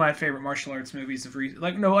 which is one of my favorite martial arts movies of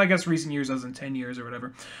recent years, as in 10 years or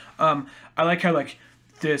whatever. I like how, like,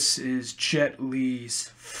 this is Jet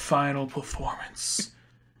Li's final performance.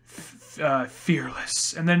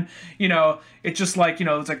 Fearless. And then, it's just like,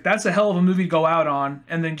 it's like, that's a hell of a movie to go out on,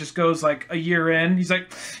 and then just goes like a year in, he's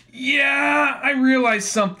like, yeah, I realized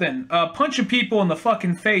something. Punching people in the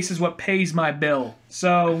fucking face is what pays my bill.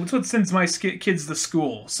 So, it's what sends my kids to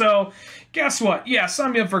school. So, guess what? Yeah,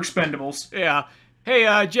 sign me up for Expendables. Yeah.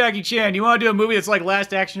 Hey, Jackie Chan, you want to do a movie that's like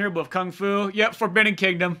Last Action Hero but with Kung Fu? Yep, Forbidden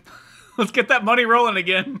Kingdom. Let's get that money rolling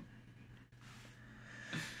again.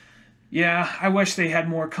 Yeah, I wish they had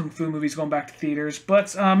more Kung Fu movies going back to theaters,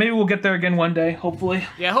 but maybe we'll get there again one day, hopefully.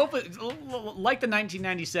 Yeah, hopefully, like the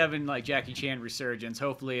 1997 like Jackie Chan resurgence,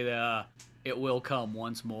 hopefully it will come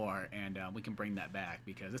once more, and we can bring that back,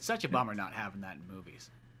 because it's such a bummer not having that in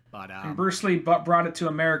movies. But and Bruce Lee brought it to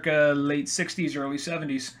America late 60s, early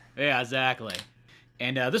 70s. Yeah, exactly.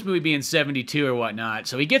 And this movie being 72 or whatnot,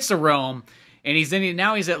 so he gets to Rome, and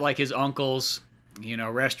now he's at like his uncle's,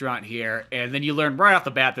 restaurant here, and then you learn right off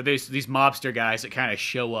the bat that there's these mobster guys that kind of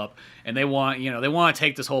show up, and they want to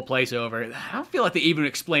take this whole place over. I don't feel like they even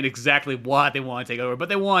explain exactly what they want to take over, but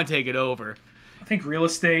they want to take it over. I think real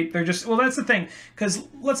estate. They're just that's the thing, because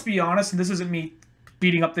let's be honest, and this isn't me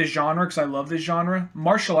beating up this genre because I love this genre.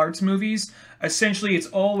 Martial arts movies, essentially, it's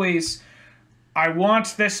always, I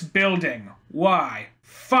want this building. Why?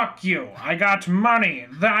 Fuck you. I got money.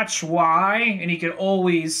 That's why. And he can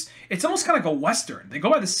always... It's almost kind of like a Western. They go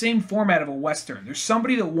by the same format of a Western. There's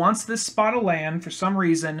somebody that wants this spot of land for some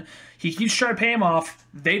reason. He keeps trying to pay him off.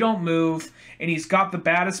 They don't move. And he's got the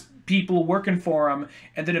baddest people working for him.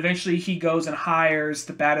 And then eventually he goes and hires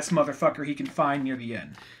the baddest motherfucker he can find near the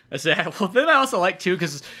end. Well, then I also like, too,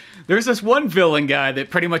 because there's this one villain guy that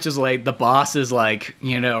pretty much is like, the boss is like,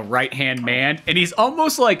 right-hand man. And he's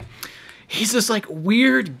almost like... He's this, like,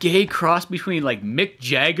 weird gay cross between, like, Mick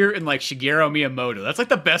Jagger and, like, Shigeru Miyamoto. That's, like,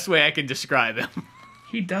 the best way I can describe him.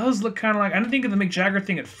 He does look kind of like... I didn't think of the Mick Jagger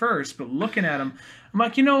thing at first, but looking at him, I'm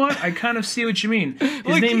like, you know what? I kind of see what you mean.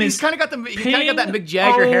 His name is... He's kind of got that Mick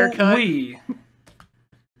Jagger haircut.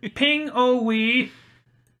 Ping O Wee,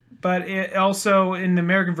 but it also, in the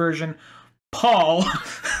American version, Paul.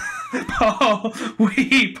 Paul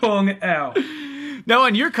Wee Pung Ao. Now,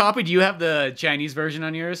 on your copy, do you have the Chinese version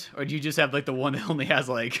on yours? Or do you just have, like, the one that only has,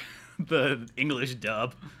 like, the English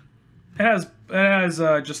dub? It has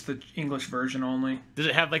just the English version only. Does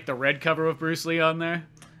it have, like, the red cover with Bruce Lee on there? It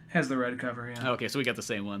has the red cover, yeah. Okay, so we got the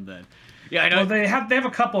same one then. Yeah, I know. Well, they have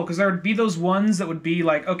a couple, because there would be those ones that would be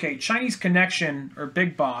like, okay, Chinese Connection, or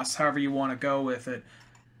Big Boss, however you want to go with it.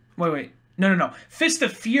 Wait. No. Fist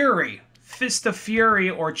of Fury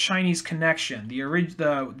or Chinese Connection.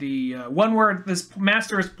 The one where this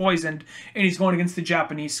master is poisoned and he's going against the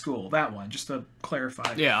Japanese school. That one, just to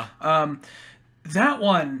clarify. Yeah. That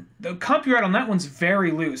one, the copyright on that one's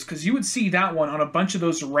very loose, because you would see that one on a bunch of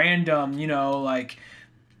those random, like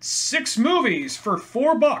 6 movies for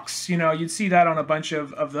 $4. You'd see that on a bunch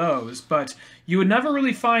of those, but you would never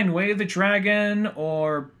really find Way of the Dragon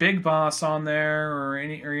or Big Boss on there or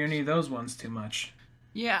any of those ones too much.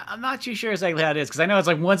 Yeah, I'm not too sure exactly how it is, because I know it's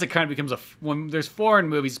like once it kind of becomes when there's foreign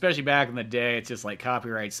movies, especially back in the day, it's just like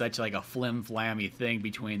copyright such like a flim-flammy thing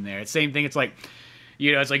between there. It's the same thing, it's like,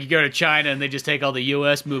 it's like you go to China and they just take all the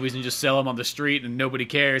U.S. movies and just sell them on the street and nobody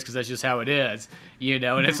cares because that's just how it is, and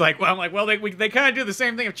it's like, well, I'm like, well, they kind of do the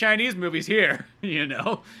same thing with Chinese movies here,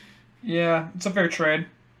 Yeah, it's a fair trade.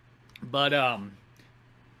 But yeah,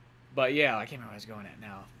 I can't remember where I was going at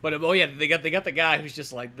now. But yeah, they got the guy who's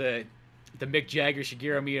just like the Mick Jagger,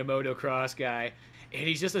 Shigeru Miyamoto cross guy, and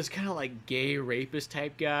he's just this kind of like gay rapist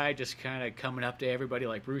type guy, just kind of coming up to everybody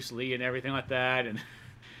like Bruce Lee and everything like that. And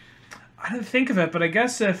I didn't think of it, but I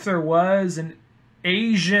guess if there was an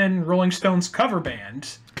Asian Rolling Stones cover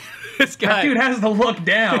band, this guy, that dude has the look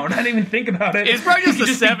down. I didn't even think about it. It's probably just the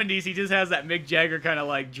 70s. He just has that Mick Jagger kind of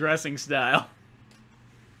like dressing style.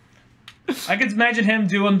 I could imagine him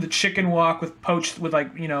doing the chicken walk with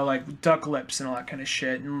like duck lips and all that kind of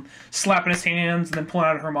shit, and slapping his hands and then pulling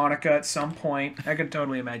out a harmonica at some point. I could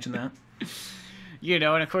totally imagine that. And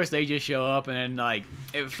of course they just show up, and then like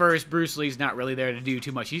at first Bruce Lee's not really there to do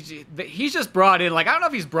too much. He's just brought in, like, I don't know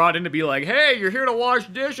if he's brought in to be like, hey, you're here to wash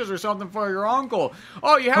dishes or something for your uncle.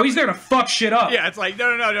 Oh, he's there to fuck shit up. Yeah, it's like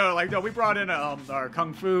no, like no, we brought in our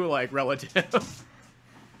Kung Fu like relative.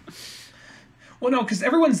 Well, no, because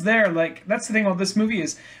everyone's there. Like, that's the thing about this movie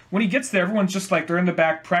is when he gets there, everyone's just like they're in the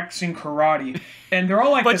back practicing karate, and they're all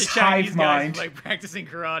like this hive mind, like practicing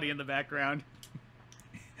karate in the background.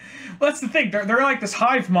 Well, that's the thing. They're like this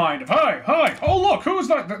hive mind of hi. Oh, look, who's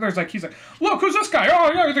that? He's like, look, who's this guy?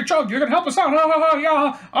 Oh, yeah, you're gonna help us out.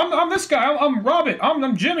 Yeah, I'm this guy. I'm Robert.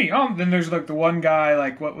 I'm Jimmy. Then there's like the one guy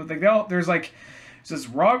like there's like it says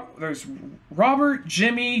there's Robert,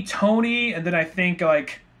 Jimmy, Tony, and then I think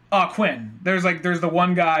like. Quinn. There's the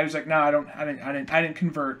one guy who's like, no, I didn't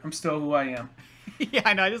convert. I'm still who I am. Yeah,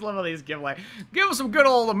 I know. I just love how they just give them some good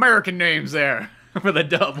old American names there for the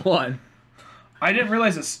dub one. I didn't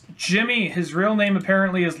realize this. Jimmy, his real name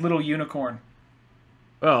apparently is Little Unicorn.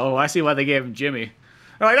 Oh, I see why they gave him Jimmy.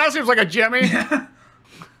 Like, that seems like a Jimmy.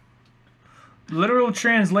 Literal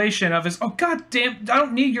translation of his. Oh god damn! I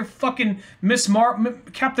don't need your fucking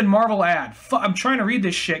Captain Marvel ad. I'm trying to read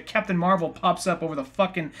this shit. Captain Marvel pops up over the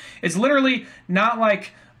fucking. It's literally not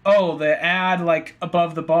like the ad like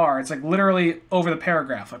above the bar. It's like literally over the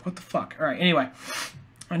paragraph. Like what the fuck? All right. Anyway,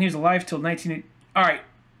 and he was alive till 19. All right.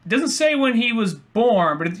 It doesn't say when he was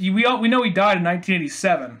born, but we know he died in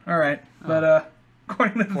 1987. All right. But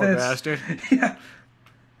according to Poor this, bastard. Yeah.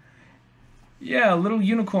 Yeah, Little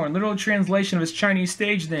Unicorn, literal translation of his Chinese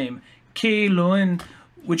stage name, Kei Lun,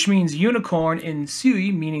 which means unicorn, and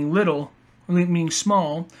Sui, meaning little, meaning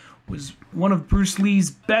small, was one of Bruce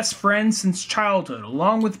Lee's best friends since childhood.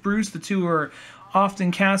 Along with Bruce, the two were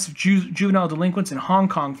often cast of juvenile delinquents in Hong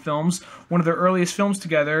Kong films. One of their earliest films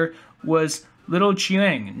together was Little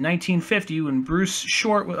Chiang, 1950, when Bruce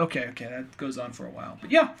Short... Okay, that goes on for a while.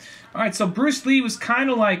 But yeah, all right, so Bruce Lee was kind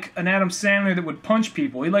of like an Adam Sandler that would punch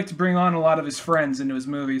people. He liked to bring on a lot of his friends into his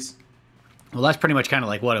movies. Well, that's pretty much kind of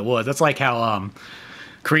like what it was. That's like how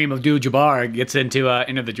Kareem Abdul-Jabbar gets into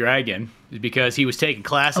Enter the Dragon, because he was taking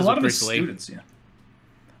classes with Bruce Lee.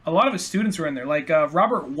 A lot of his students were in there. Like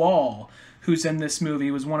Robert Wall, who's in this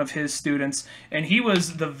movie, was one of his students, and he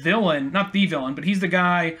was the villain, not the villain, but he's the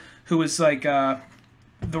guy who was like the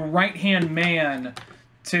right-hand man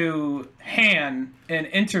to Han in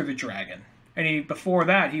Enter the Dragon. And before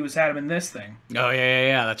that, he had him in this thing. Oh,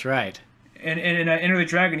 yeah, that's right. And in Enter the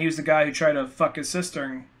Dragon, he was the guy who tried to fuck his sister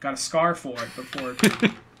and got a scar for it before.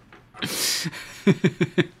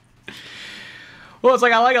 Well, it's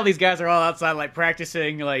like, I like how these guys are all outside, like,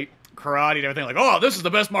 practicing, like, karate and everything, like, oh, this is the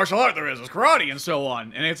best martial art there is karate, and so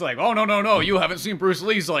on. And it's like, oh, no, you haven't seen Bruce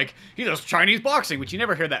Lee's, like, he does Chinese boxing, which you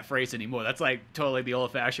never hear that phrase anymore. That's, like, totally the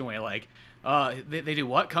old-fashioned way, like, they do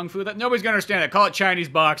what? Kung Fu? That nobody's gonna understand that. Call it Chinese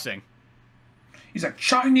boxing. He's like,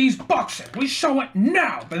 Chinese boxing, we show it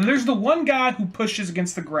now. But there's the one guy who pushes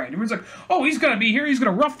against the grain. Everyone's like, oh, he's gonna be here, he's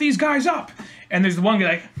gonna rough these guys up. And there's the one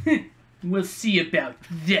guy like, we'll see about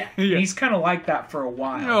that. Yeah. And he's kind of like that for a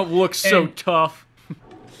while. Oh, looks so tough.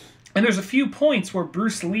 And there's a few points where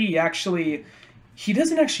Bruce Lee he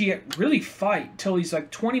doesn't actually really fight till he's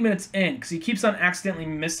like 20 minutes in, because he keeps on accidentally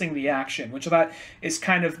missing the action, which I thought is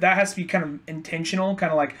that has to be kind of intentional,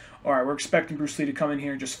 kind of like, all right, we're expecting Bruce Lee to come in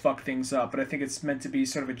here and just fuck things up, but I think it's meant to be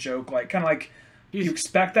sort of a joke, like kind of like you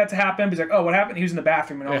expect that to happen, but he's like, oh, what happened? He was in the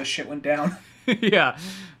bathroom and all this shit went down. Yeah,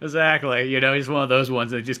 exactly. You know, he's one of those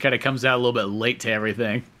ones that just kind of comes out a little bit late to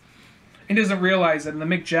everything. He doesn't realize that the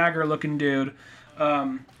Mick Jagger looking dude,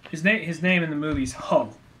 his name in the movie is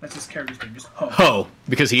Ho. That's his character's name, just Ho. Ho,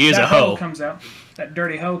 because he is a hoe. That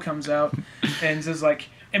dirty hoe comes out and says like,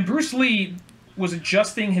 and Bruce Lee was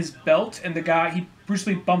adjusting his belt, and Bruce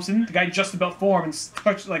Lee bumps in, the guy adjusts the belt for him and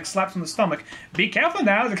slaps him on the stomach. Be careful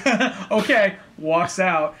now. Like, okay, walks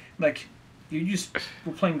out. Like, you just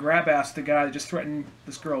were playing grab ass to the guy that just threatened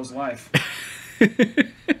this girl's life.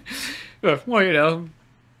 Well, you know,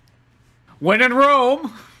 when in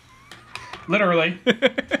Rome. Literally.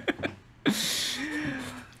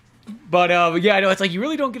 But yeah, I know, it's like you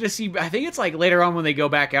really don't get to see. I think it's like later on when they go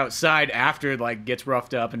back outside after it like gets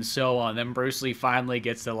roughed up and so on. Then Bruce Lee finally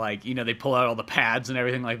gets to, like, you know, they pull out all the pads and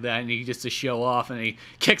everything like that, and he gets to show off, and he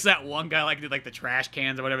kicks that one guy like the trash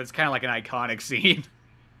cans or whatever. It's kind of like an iconic scene.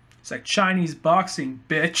 It's like Chinese boxing,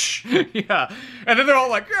 bitch. Yeah, and then they're all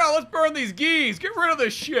like, yeah, let's burn these geese. Get rid of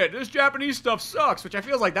this shit. This Japanese stuff sucks. Which I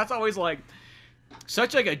feel like that's always like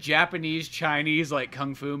such like a Japanese, Chinese, like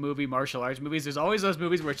kung fu movie, martial arts movies. There's always those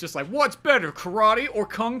movies where it's just like, what's better, karate or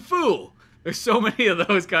kung fu? There's so many of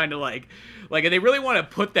those kind of like, and they really want to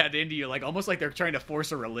put that into you, like almost like they're trying to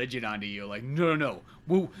force a religion onto you. Like, no,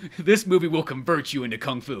 this movie will convert you into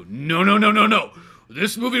kung fu. No,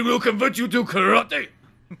 this movie will convert you to karate.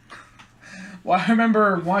 Well, I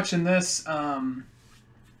remember watching this.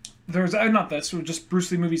 There's not this, just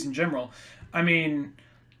Bruce Lee movies in general. I mean,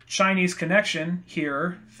 Chinese Connection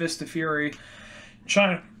here, Fist of Fury,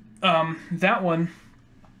 China. That one,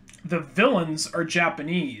 the villains are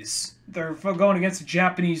Japanese. They're going against a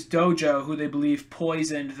Japanese dojo who they believe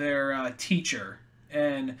poisoned their teacher,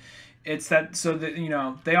 and it's that. So that, you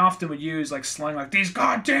know, they often would use like slang like "these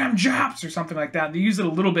goddamn Japs" or something like that. They use it a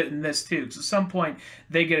little bit in this too, because at some point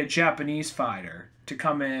they get a Japanese fighter to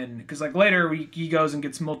come in, because like later he goes and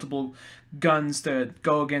gets multiple guns to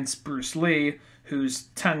go against Bruce Lee, who's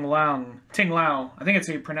Ting Lao. I think it's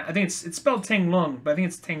how you pronounce. I think it's spelled Ting Lung, but I think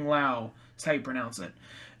it's Ting Lao. That's how you pronounce it.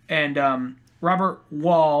 And Robert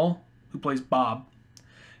Wall, who plays Bob,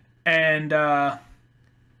 and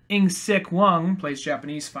Ing Sik Wang plays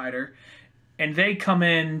Japanese fighter, and they come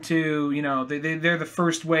in to, you know, they're the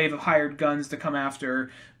first wave of hired guns to come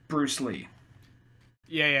after Bruce Lee.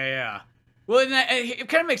 Yeah. Well, and it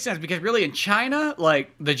kind of makes sense because really in China,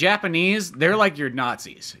 like the Japanese, they're like your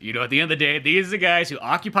Nazis. You know, at the end of the day, these are the guys who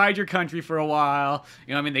occupied your country for a while.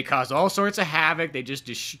 You know what I mean? They caused all sorts of havoc. They just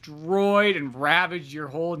destroyed and ravaged your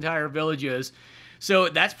whole entire villages. So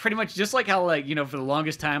that's pretty much just like how, like, you know, for the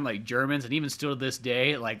longest time, like Germans and even still to this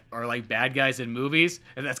day, like, are like bad guys in movies.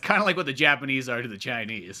 And that's kind of like what the Japanese are to the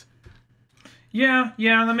Chinese. Yeah,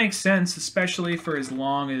 that makes sense, especially for as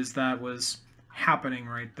long as that was happening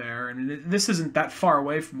right there. And this isn't that far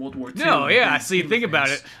away from World War II. No, yeah, so you think about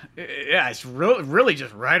it. Yeah, it's really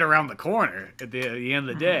just right around the corner at the end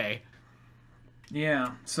of the day.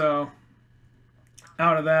 Yeah, so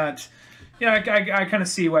out of that, yeah, I kind of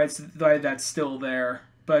see why that's still there.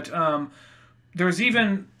 But there's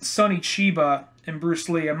even Sonny Chiba and Bruce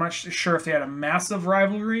Lee. I'm not sure if they had a massive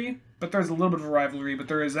rivalry, but there's a little bit of a rivalry. But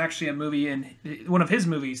there is actually a movie in one of his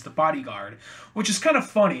movies, The Bodyguard, which is kind of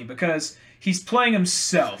funny because he's playing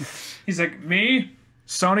himself. He's like, me,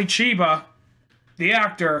 Sonny Chiba, the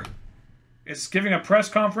actor, is giving a press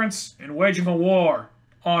conference and waging a war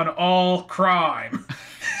on all crime.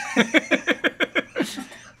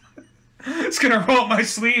 It's gonna roll up my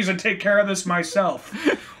sleeves and take care of this myself.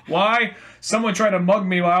 Why? Someone tried to mug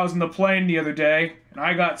me while I was in the plane the other day, and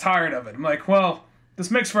I got tired of it. I'm like, well, this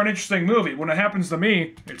makes for an interesting movie. When it happens to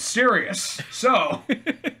me, it's serious. So...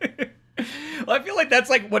 Well, I feel like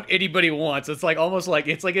that's like what anybody wants. It's like almost like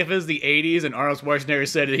it's like if it was the 80s and Arnold Schwarzenegger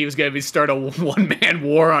said that he was going to start a one-man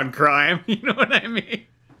war on crime. You know what I mean?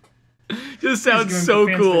 Just sounds so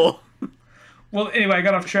cool. Well, anyway, I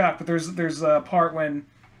got off track, but there's a part when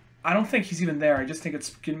I don't think he's even there. I just think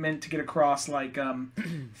it's meant to get across like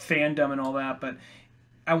fandom and all that. But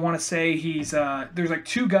I want to say he's there's like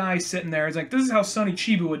two guys sitting there. It's like, this is how Sonny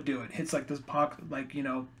Chiba would do it. Hits like this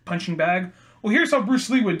punching bag. Well, here's how Bruce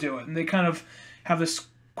Lee would do it. And they kind of have this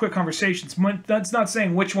quick conversation. That's not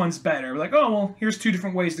saying which one's better. We're like, oh, well, here's two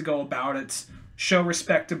different ways to go about it. Show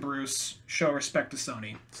respect to Bruce. Show respect to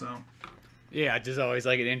Sonny. So, yeah, just always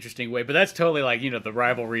like an interesting way. But that's totally like, you know, the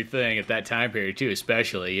rivalry thing at that time period, too,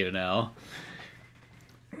 especially, you know.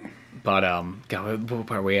 But, God, what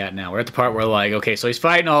part are we at now? We're at the part where, like, okay, so he's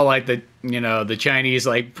fighting all, like, the, you know, the Chinese,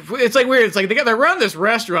 like, it's, like, weird. It's, like, they run this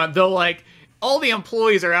restaurant, though, like, all the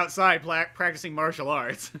employees are outside practicing martial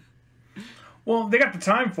arts. Well, they got the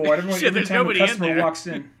time for it. Every time a customer walks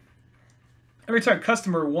in. Every time a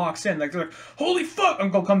customer walks in, like, they're like, holy fuck,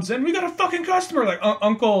 Uncle comes in, we got a fucking customer. Like,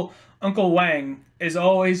 Uncle Wang is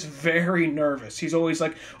always very nervous. He's always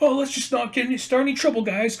like, oh, let's just not start any trouble,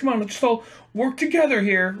 guys. Come on, let's just all work together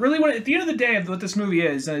here. Really, at the end of the day, what this movie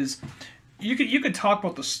is you could talk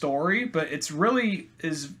about the story, but it's really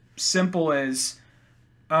as simple as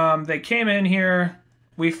they came in here,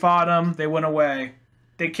 we fought them, they went away.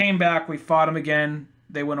 They came back, we fought them again,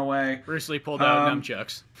 they went away. Bruce Lee pulled out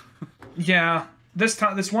nunchucks. Yeah.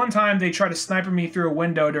 This one time they tried to sniper me through a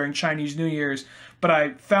window during Chinese New Year's, but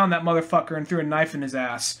I found that motherfucker and threw a knife in his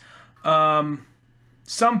ass.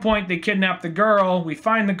 Some point they kidnapped the girl, we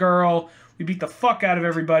find the girl, we beat the fuck out of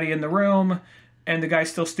everybody in the room, and the guy's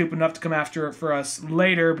still stupid enough to come after it for us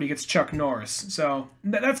later, but he gets Chuck Norris. So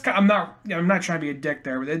that's I'm not trying to be a dick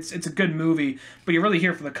there, but it's a good movie. But you're really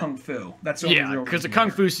here for the kung fu. That's the only real because the reason kung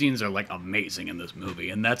here. fu scenes are like amazing in this movie,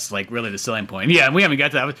 and that's like really the selling point. Yeah, and we haven't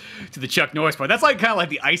got to the Chuck Norris part. That's like kind of like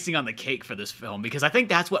the icing on the cake for this film, because I think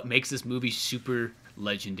that's what makes this movie super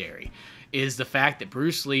legendary, is the fact that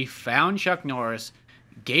Bruce Lee found Chuck Norris,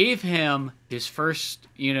 gave him his first,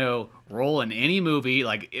 you know, role in any movie.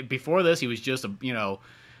 Like, before this, he was just a, you know,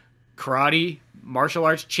 karate martial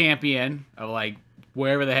arts champion of, like,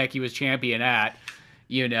 wherever the heck he was champion at,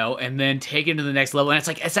 you know, and then take it to the next level. And it's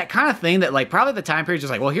like, it's that kind of thing that, like, probably the time period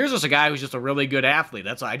just like, well, here's just a guy who's just a really good athlete.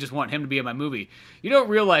 That's why I just want him to be in my movie. You don't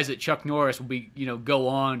realize that Chuck Norris will be, you know, go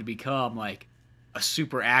on to become, like, a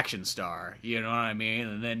super action star, you know what I mean?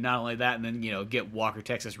 And then not only that, and then, you know, get Walker,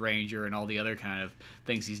 Texas Ranger and all the other kind of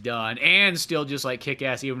things he's done, and still just, like, kick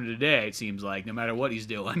ass even today, it seems like, no matter what he's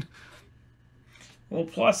doing. Well,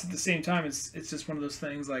 plus, at the same time, it's just one of those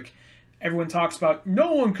things, like, everyone talks about,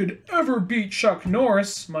 no one could ever beat Chuck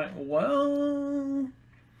Norris. I'm like, well...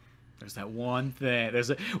 There's that one thing.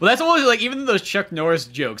 Well, that's always, like, even those Chuck Norris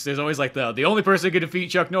jokes, there's always, like, the only person who could defeat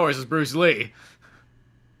Chuck Norris is Bruce Lee.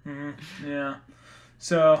 Yeah.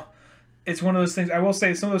 So, it's one of those things. I will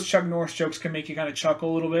say some of those Chuck Norris jokes can make you kind of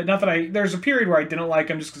chuckle a little bit. Not that there's a period where I didn't like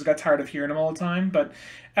them just because I got tired of hearing them all the time. But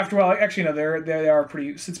after a while, actually, no, they are pretty.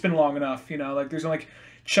 It's been long enough, you know. Like, there's like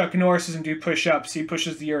Chuck Norris doesn't do push-ups; he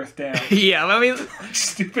pushes the earth down. Yeah, I mean,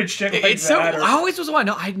 stupid shit like it's that. I always was one.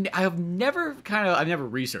 No, I've never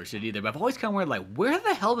researched it either. But I've always kind of wondered, like, where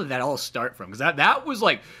the hell did that all start from? Because that was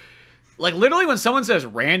like. Like, literally, when someone says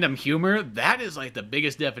random humor, that is, like, the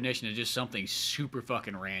biggest definition of just something super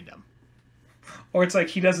fucking random. Or it's like,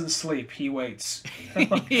 he doesn't sleep, he waits.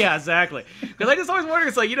 Yeah, exactly. Because I just always wonder,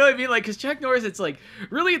 it's like, you know what I mean? Like, because Chuck Norris, it's like,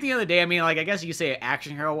 really at the end of the day, I mean, like, I guess you could say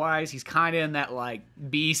action hero-wise, he's kind of in that, like,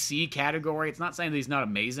 B-C category. It's not saying that he's not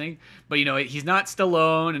amazing, but, you know, he's not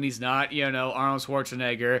Stallone, and he's not, you know, Arnold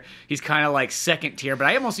Schwarzenegger. He's kind of, like, second tier, but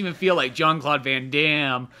I almost even feel like Jean-Claude Van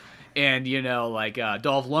Damme and, you know, like,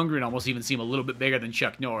 Dolph Lundgren almost even seem a little bit bigger than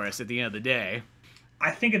Chuck Norris at the end of the day. I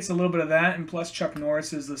think it's a little bit of that, and plus Chuck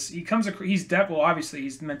Norris is this. Well, obviously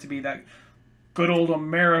he's meant to be that good old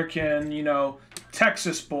American, you know,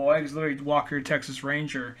 Texas boy. He's literally Walker, Texas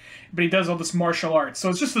Ranger, but he does all this martial arts. So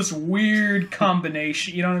it's just this weird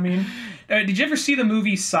combination. You know what I mean? Did you ever see the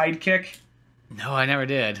movie Sidekick? No, I never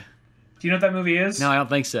did. Do you know what that movie is? No, I don't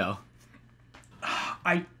think so.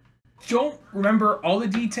 I don't remember all the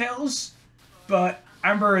details, but I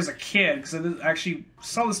remember as a kid, because I actually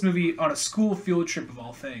saw this movie on a school field trip of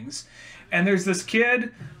all things. And there's this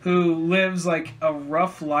kid who lives like a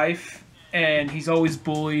rough life, and he's always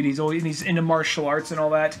bullied. He's into martial arts and all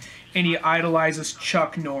that, and he idolizes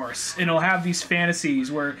Chuck Norris. And he'll have these fantasies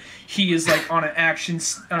where he is like on an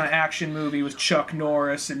action movie with Chuck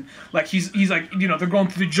Norris, and like he's like, you know, they're going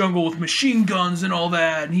through the jungle with machine guns and all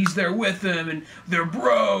that, and he's there with them, and they're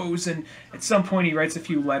bros. And at some point, he writes a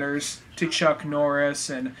few letters to Chuck Norris,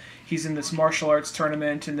 and he's in this martial arts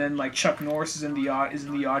tournament, and then like Chuck Norris is in the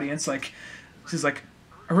audience, like he's like,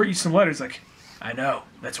 I wrote you some letters, like, I know,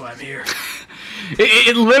 that's why I'm here.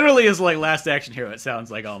 It literally is like Last Action Hero. It sounds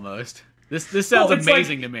like almost. This sounds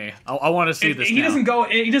amazing to me. I want to see this. He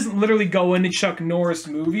doesn't literally go into Chuck Norris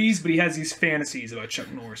movies, but he has these fantasies about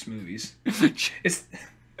Chuck Norris movies.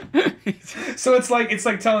 So it's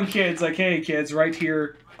like telling kids, like, hey kids, right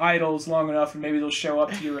here idols long enough, and maybe they'll show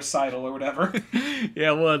up to your recital or whatever.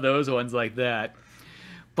 Yeah, one of those ones like that.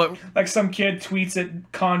 But like some kid tweets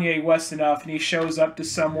at Kanye West enough, and he shows up to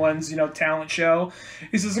someone's, you know, talent show.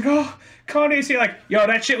 He says like, "Oh, Kanye's here." Like, "Yo,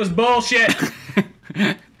 that shit was bullshit.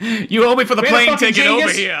 You owe me for the plane ticket genius.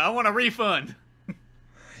 over here. I want a refund."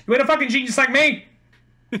 You ain't a fucking genius like me.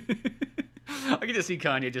 I can just see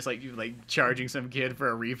Kanye just like charging some kid for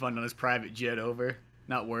a refund on his private jet over.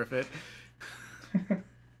 Not worth it.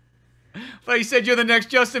 But you said you're the next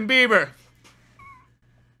Justin Bieber.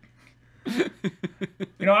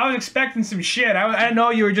 You know, I was expecting some shit. I didn't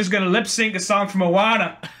know you were just gonna lip sync a song from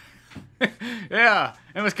Moana. Yeah,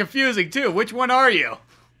 it was confusing too. Which one are you?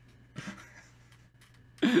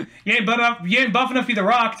 You ain't buff enough to be The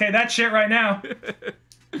Rock. Tell you that shit right now.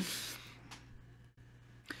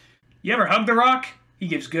 You ever hug The Rock? He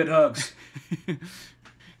gives good hugs.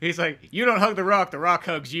 He's like, you don't hug The Rock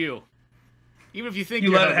hugs you. Even if you think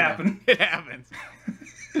you let it happen. It happens.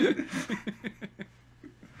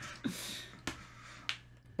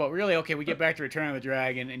 But really, okay, we get back to Return of the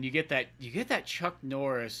Dragon, and you get that Chuck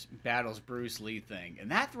Norris battles Bruce Lee thing, and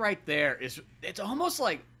that right there it's almost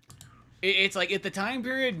like it's like at the time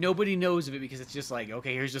period nobody knows of it because it's just like,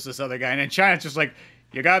 okay, here's just this other guy, and in China it's just like,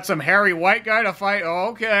 you got some hairy white guy to fight? Oh,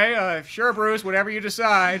 okay, sure, Bruce, whatever you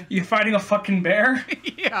decide. You fighting a fucking bear?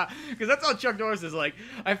 Yeah, because that's how Chuck Norris is like.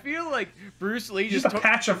 I feel like Bruce Lee just a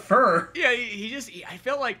patch of fur. Yeah, I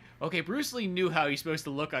felt like, okay, Bruce Lee knew how he's supposed to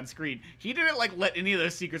look on screen. He didn't like let any of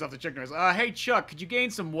those secrets off to Chuck Norris. Hey Chuck, could you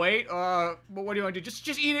gain some weight? What do you want to do?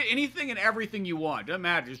 Just eat anything and everything you want. Doesn't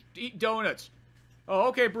matter. Just eat donuts. Oh,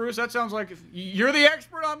 okay, Bruce. That sounds like you're the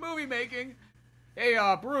expert on movie making. Hey,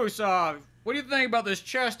 Bruce. What do you think about this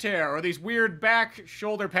chest hair or these weird back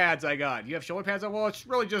shoulder pads I got? You have shoulder pads on? Well, it's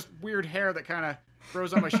really just weird hair that kind of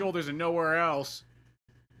grows on my shoulders and nowhere else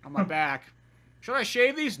on my back. Should I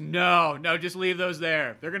shave these? No, just leave those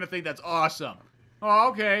there. They're going to think that's awesome. Oh,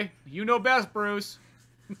 okay. You know best, Bruce.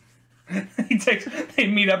 They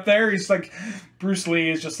meet up there. He's like, Bruce Lee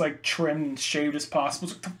is just like trimmed and shaved as possible.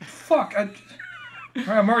 He's like, fuck,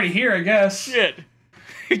 I'm already here, I guess. Shit.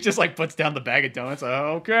 He just like puts down the bag of donuts.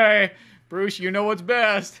 Okay. Bruce, you know what's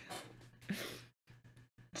best.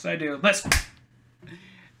 Yes, I do. Let's.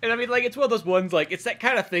 And I mean, like, it's one of those ones, like, it's that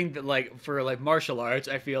kind of thing that, like, for, like, martial arts,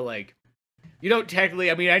 I feel like, you don't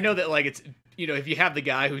technically, I mean, I know that, like, it's, you know, if you have the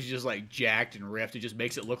guy who's just, like, jacked and ripped, it just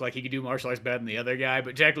makes it look like he can do martial arts better than the other guy,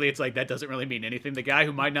 but technically it's like, that doesn't really mean anything. The guy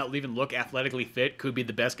who might not even look athletically fit could be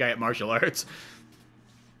the best guy at martial arts.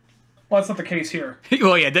 Well, that's not the case here.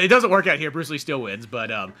 Well, yeah, it doesn't work out here. Bruce Lee still wins, but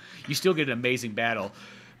you still get an amazing battle.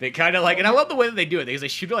 They kind of like, and I love the way that they do it, because they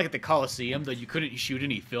shoot it like at the Coliseum, though you couldn't shoot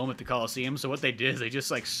any film at the Coliseum, so what they did is they just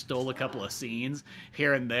like stole a couple of scenes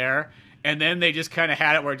here and there, And then they just kind of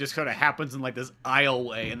had it where it just kind of happens in like this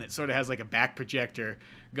aisleway, and it sort of has like a back projector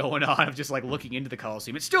going on of just like looking into the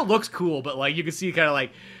Coliseum. It still looks cool, but like you can see kind of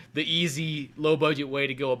like the easy, low budget way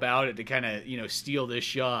to go about it to kind of, you know, steal this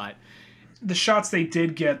shot. The shots they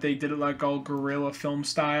did it like all guerrilla film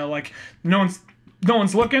style. Like no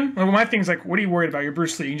one's looking. Well, my thing's like, what are you worried about? You're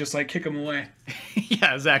Bruce Lee. You can just like kick him away.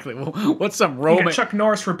 Yeah, exactly. Well, what's some Roman? You got Chuck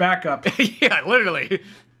Norris for backup. Yeah, literally.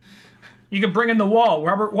 You can bring in the Wall,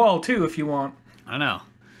 Robert Wall too, if you want. I know.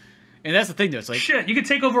 And that's the thing, though. It's like, shit, you could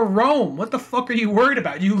take over Rome. What the fuck are you worried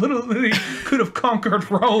about? You literally could have conquered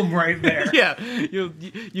Rome right there. Yeah,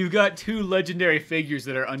 you've got two legendary figures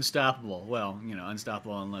that are unstoppable. Well, you know,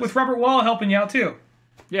 unstoppable unless... With Robert Wall helping you out, too.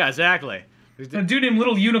 Yeah, exactly. A dude named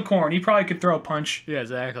Little Unicorn. He probably could throw a punch. Yeah,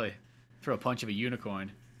 exactly. Throw a punch of a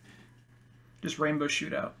unicorn. Just rainbow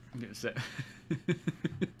shootout.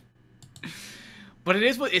 But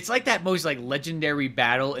it's like that most like legendary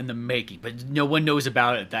battle in the making, but no one knows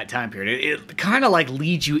about it at that time period. It kind of like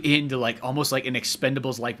leads you into like almost like an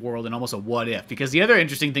Expendables like world and almost a what if. Because the other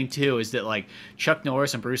interesting thing too is that like Chuck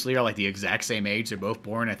Norris and Bruce Lee are like the exact same age. They're both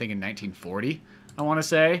born I think in 1940. I want to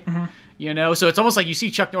say, you know. So it's almost like you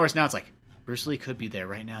see Chuck Norris now. It's like Bruce Lee could be there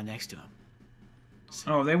right now next to him.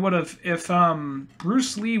 So. Oh, they would have if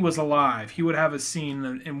Bruce Lee was alive. He would have a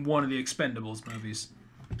scene in one of the Expendables movies.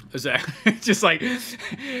 Exactly. Just like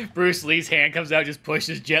Bruce Lee's hand comes out, just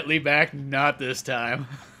pushes Jet Li back. Not this time.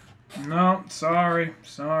 No, sorry.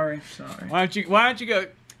 Why don't you go?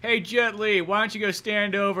 Hey Jet Li, why don't you go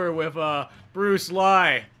stand over with Bruce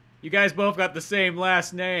Lee? You guys both got the same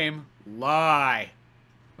last name. Lie.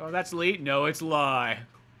 Oh, that's Lee. No, it's Lie.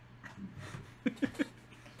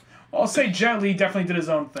 I'll say Jet Li definitely did his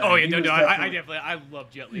own thing. Oh yeah, I love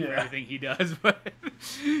Jet Li for everything he does, but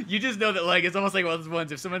you just know that like it's almost like one of those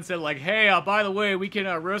ones. If someone said like, "Hey, by the way, we can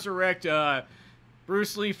resurrect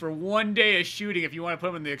Bruce Lee for one day of shooting if you want to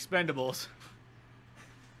put him in the Expendables."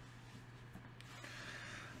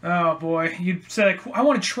 Oh boy, you'd say like, "I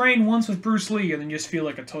want to train once with Bruce Lee," and then you just feel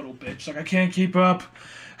like a total bitch. Like I can't keep up.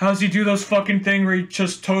 How does he do those fucking thing where he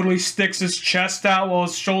just totally sticks his chest out while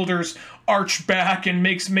his shoulders arch back and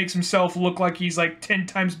makes himself look like he's like 10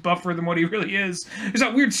 times buffer than what he really is? There's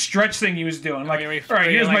that weird stretch thing he was doing. Like, all right,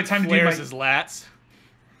 here's my time to do my... his lats.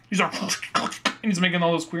 He's like... And he's making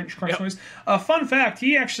all those weird crunch noises. Fun fact,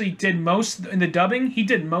 he actually did most... In the dubbing, he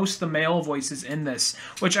did most of the male voices in this.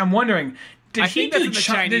 Which I'm wondering... I think that's in the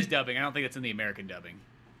Chinese dubbing. I don't think it's in the American dubbing.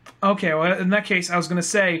 Okay, well, in that case, I was going to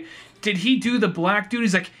say... Did he do the black dude?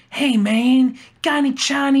 He's like, "Hey, man, got any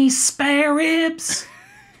Chinese spare ribs?"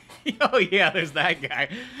 Oh, yeah, there's that guy.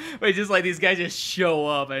 But it's just like these guys just show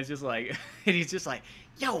up, and it's just like... And he's just like,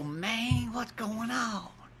 "Yo, man, what's going on?"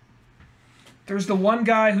 There's the one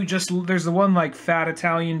guy who just... There's the one, like, fat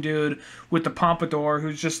Italian dude with the pompadour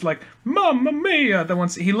who's just like, "Mamma mia!" The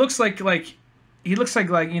ones he looks like,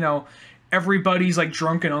 you know, everybody's, like,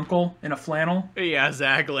 drunken uncle in a flannel. Yeah,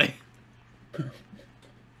 exactly.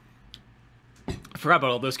 I forgot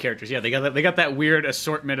about all those characters. Yeah, they got that weird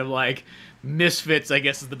assortment of like misfits, I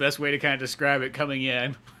guess is the best way to kind of describe it, coming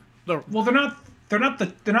in. Well, they're not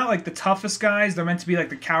like the toughest guys. They're meant to be like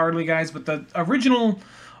the cowardly guys, but the original,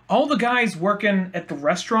 all the guys working at the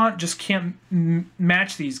restaurant just can't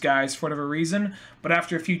match these guys for whatever reason. But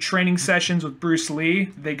after a few training sessions with Bruce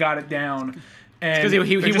Lee, they got it down. Because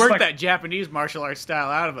he worked like, that Japanese martial arts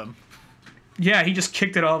style out of him. Yeah, he just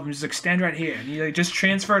kicked it off and just like, "Stand right here." And he like, just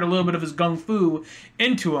transferred a little bit of his Gung Fu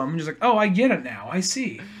into him. And just like, "Oh, I get it now. I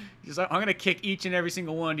see." He's like, "I'm going to kick each and every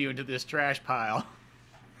single one of you into this trash pile.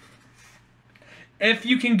 If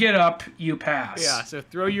you can get up, you pass." Yeah, so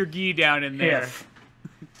throw your gi down in there.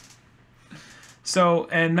 So,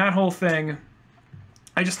 and that whole thing,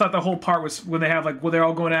 I just thought the whole part was when they have like, they're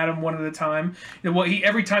all going at him one at a time. And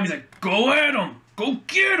every time he's like, "Go at him! Go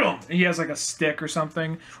get him!" And he has like a stick or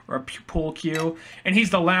something, or a pull cue. And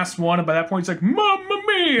he's the last one, and by that point he's like, "Mamma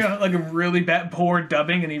mia!" Like a really bad, poor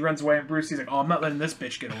dubbing, and he runs away, and Bruce, he's like, "Oh, I'm not letting this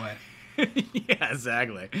bitch get away." Yeah,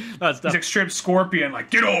 exactly. He's like strip Scorpion,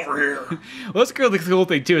 like, "Get over here!" Well, that's the cool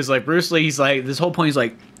thing, too, is like, Bruce Lee, he's like, this whole point, he's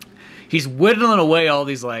like, he's whittling away all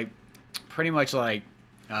these, like, pretty much like,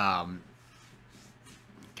 God.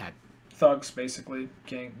 Thugs, basically,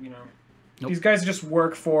 gang, you know. Nope. These guys just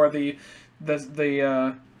work for the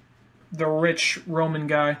rich Roman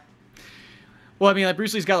guy. Well, I mean, like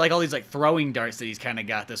Bruce Lee's got like all these like throwing darts that he's kind of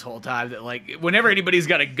got this whole time. That like whenever anybody's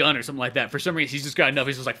got a gun or something like that, for some reason he's just got enough.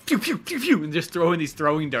 He's just like pew pew pew pew and just throwing these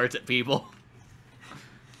throwing darts at people.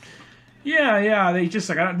 Yeah. They just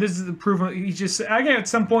like this is the proof. I get at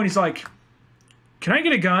some point he's like, "Can I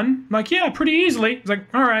get a gun?" I'm like, "Yeah, pretty easily." He's like,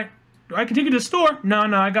 "All right." Do I can take you to the store? No,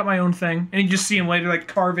 I got my own thing. And you just see him later, like,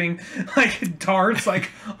 carving, like, darts. Like,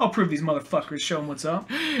 I'll prove these motherfuckers, show them what's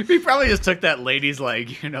up. He probably just took that lady's,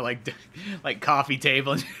 like, you know, like coffee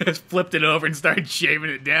table and just flipped it over and started shaving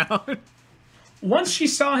it down. Once she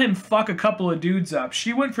saw him fuck a couple of dudes up,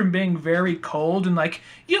 she went from being very cold and like,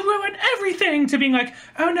 you ruined everything, to being like,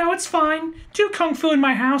 oh no, it's fine. Do Kung Fu in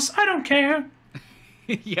my house. I don't care.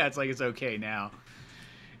 Yeah, it's like it's okay now.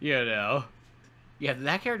 You know. Yeah,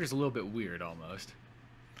 that character's a little bit weird almost.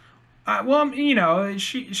 Well, you know,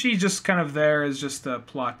 she's just kind of there as just a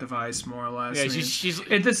plot device, more or less. Yeah, I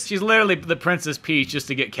mean, she's literally the Princess Peach just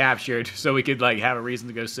to get captured, so we could like have a reason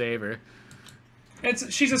to go save her.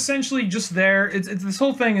 She's essentially just there. This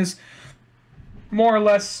whole thing is more or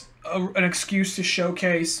less an excuse to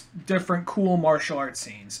showcase different cool martial arts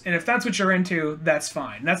scenes. And if that's what you're into, that's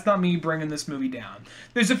fine. That's not me bringing this movie down.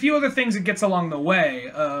 There's a few other things it gets along the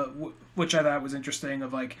way, which I thought was interesting.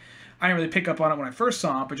 Of like, I didn't really pick up on it when I first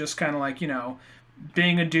saw it, but just kind of like, you know,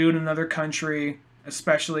 being a dude in another country,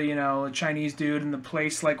 especially, you know, a Chinese dude in a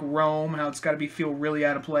place like Rome, how it's got to feel really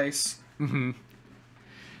out of place. Mm-hmm.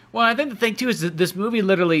 Well, I think the thing, too, is that this movie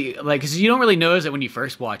literally, like, because you don't really notice it when you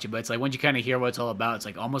first watch it, but it's like, once you kind of hear what it's all about, it's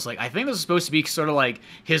like, almost like, I think this is supposed to be sort of like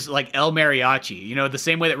his, like, El Mariachi, you know, the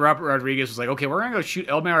same way that Robert Rodriguez was like, okay, we're going to go shoot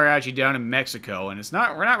El Mariachi down in Mexico, and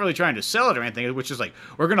we're not really trying to sell it or anything, which is like,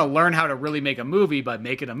 we're going to learn how to really make a movie by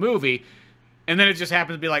making a movie, and then it just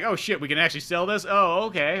happens to be like, oh, shit, we can actually sell this? Oh,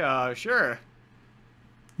 okay, sure.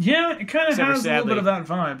 Yeah, it kind of has a little bit of that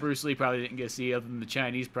vibe. Bruce Lee probably didn't get to see other than the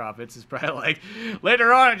Chinese profits. It's probably like,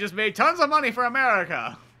 later on, it just made tons of money for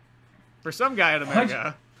America. For some guy in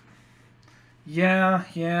America.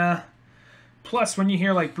 Yeah. Plus, when you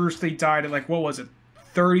hear, like, Bruce Lee died at, like, what was it,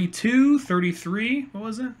 32, 33? What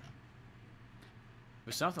was it? It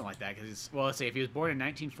was something like that. Cause well, let's see. If he was born in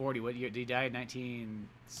 1940, what year did he die in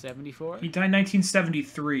 1974? He died in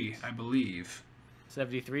 1973, I believe.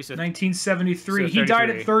 73, so 1973. So he died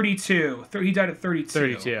at 32. He died at 32.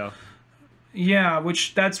 32. Yeah,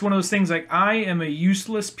 that's one of those things, like, I am a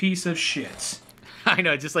useless piece of shit. I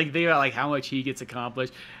know, just like think about like how much he gets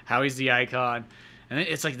accomplished, how he's the icon. And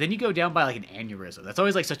it's like then you go down by like an aneurysm. That's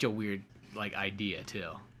always like such a weird like idea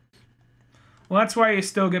too. Well, that's why you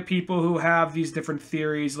still get people who have these different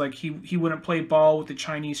theories, like he wouldn't play ball with the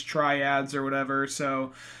Chinese triads or whatever,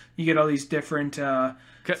 so you get all these different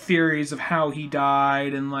theories of how he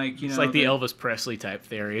died, and like, you know, it's like the Elvis Presley type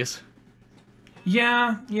theories.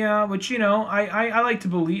 Yeah, which, you know, I like to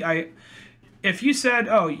believe. If you said,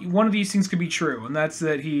 oh, one of these things could be true, and that's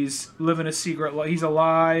that he's living a secret life, he's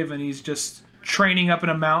alive, and he's just training up in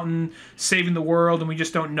a mountain, saving the world, and we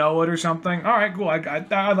just don't know it or something. All right, cool.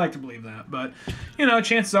 I'd like to believe that, but, you know,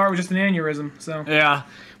 chances are it was just an aneurysm. So yeah.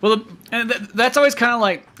 Well, and that's always kind of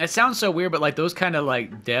like, it sounds so weird, but like those kind of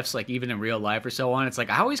like deaths, like even in real life or so on, it's like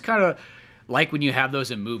I always kind of like when you have those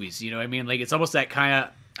in movies, you know what I mean? Like it's almost that kind of,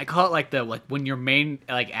 I call it like when your main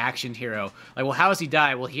like action hero, like, well, how does he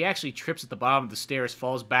die? Well, he actually trips at the bottom of the stairs,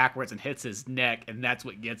 falls backwards, and hits his neck, and that's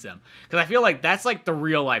what gets him. Because I feel like that's like the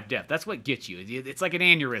real life death. That's what gets you. It's like an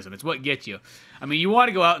aneurysm. It's what gets you. I mean, you want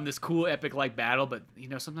to go out in this cool epic like battle, but you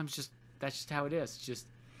know sometimes that's just how it is. It's just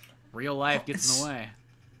real life gets in the way.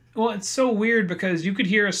 Well, it's so weird because you could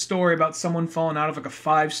hear a story about someone falling out of like a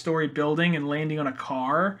 5-story building and landing on a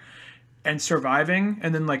car and surviving,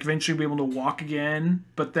 and then like eventually be able to walk again.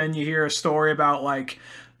 But then you hear a story about like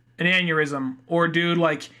an aneurysm, or a dude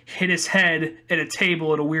like hit his head at a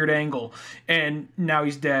table at a weird angle and now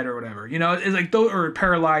he's dead or whatever. You know, it's like those, or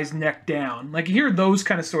paralyzed neck down. Like you hear those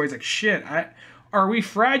kind of stories, like shit. Are we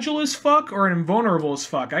fragile as fuck or invulnerable as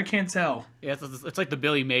fuck? I can't tell. Yeah, it's like the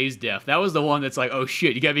Billy Mays death. That was the one that's like, oh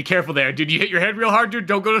shit, you gotta be careful there, dude. You hit your head real hard, dude.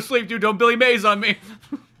 Don't go to sleep, dude. Don't Billy Mays on me.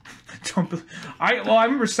 I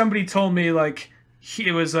remember somebody told me like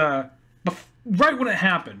it was right when it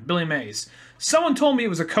happened, Billy Mays. Someone told me it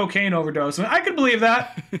was a cocaine overdose. I mean, I could believe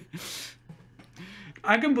that.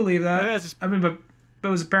 I can believe that. Yeah, I mean, but it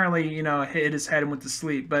was apparently, you know, hit his head and went to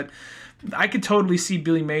sleep. But I could totally see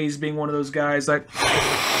Billy Mays being one of those guys like,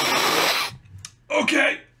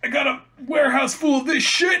 okay, I got a warehouse full of this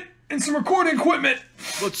shit and some recording equipment.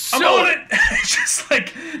 I'm on it. Just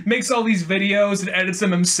like makes all these videos and edits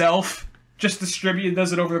them himself. Just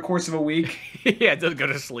does it over the course of a week. Yeah, doesn't go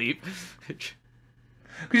to sleep. Because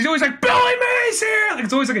he's always like, Billy Mays here! Like,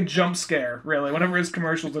 it's always like a jump scare, really, whenever his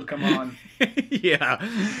commercials would come on. Yeah.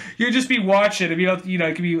 You'd just be watching, and you know,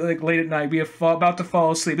 it could be like late at night, be about to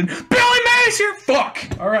fall asleep, and Billy Mays here! Fuck!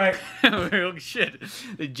 Alright. Oh, shit.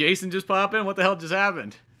 Did Jason just pop in? What the hell just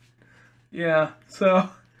happened? Yeah, so...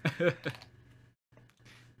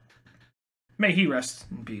 May he rest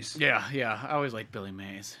in peace. Yeah, I always like Billy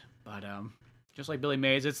Mays. But just like Billy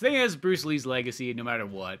Mays, the thing is, Bruce Lee's legacy, no matter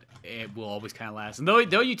what, it will always kind of last. And though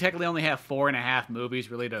you technically only have 4.5 movies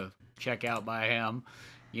really to check out by him,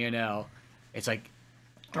 you know, it's like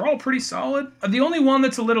they're all pretty solid. The only one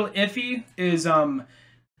that's a little iffy is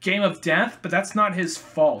Game of Death, but that's not his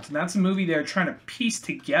fault. And that's a movie they're trying to piece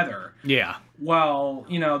together. Yeah. Well,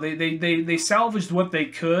 you know, they salvaged what they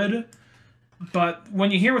could, but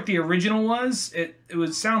when you hear what the original was, it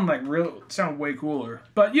would sound way cooler.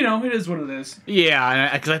 But you know, it is what it is.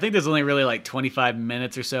 Yeah, because I think there's only really like 25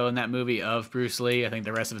 minutes or so in that movie of Bruce Lee. I think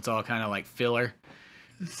the rest of it's all kind of like filler.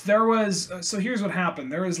 There was so here's what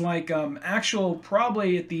happened. There was like actual,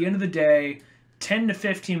 probably at the end of the day, 10 to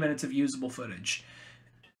 15 minutes of usable footage,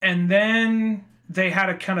 and then they had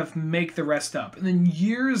to kind of make the rest up. And then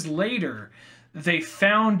years later, they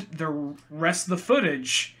found the rest of the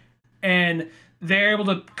footage, and they're able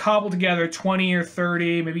to cobble together 20 or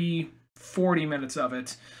 30, maybe 40 minutes of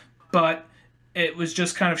it. But it was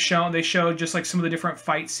just kind of shown, they showed just like some of the different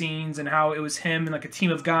fight scenes and how it was him and like a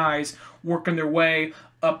team of guys working their way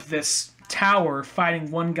up this tower,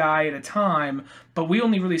 fighting one guy at a time. But we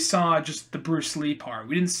only really saw just the Bruce Lee part.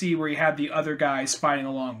 We didn't see where he had the other guys fighting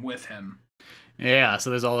along with him. Yeah, so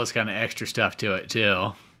there's all this kind of extra stuff to it,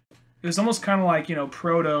 too. It was almost kind of like, you know,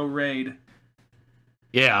 Proto Raid.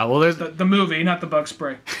 Yeah, well, there's the movie, not the bug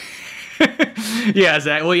spray. Yeah,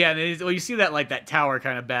 exactly. Well, yeah, you see that like that tower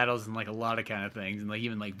kind of battles and like a lot of kind of things, and like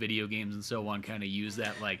even like video games and so on kind of use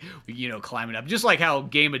that, like, you know, climbing up, just like how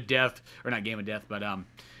Game of Death, or not Game of Death, but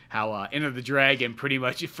how Enter the Dragon pretty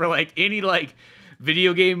much for like any like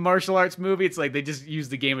video game martial arts movie, it's like they just use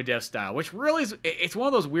the Game of Death style, which really is, it's one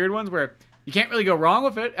of those weird ones where you can't really go wrong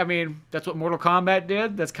with it. I mean, that's what Mortal Kombat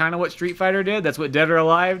did. That's kind of what Street Fighter did. That's what Dead or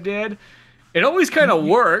Alive did. It always kind of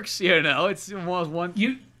works, you know. It's one.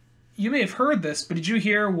 You may have heard this, but did you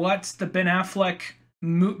hear what the Ben Affleck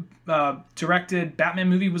directed Batman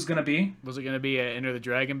movie was going to be? Was it going to be an Enter the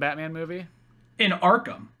Dragon Batman movie? In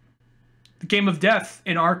Arkham. The Game of Death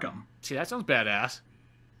in Arkham. See, that sounds badass.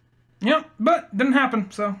 Yeah, but didn't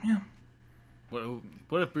happen, so yeah.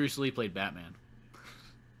 What if Bruce Lee played Batman?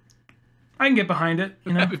 I can get behind it.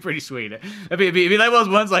 You know? That'd be pretty sweet. It'd be like those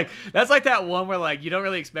ones, like, that's like that one where, like, you don't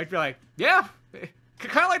really expect, you're like, yeah.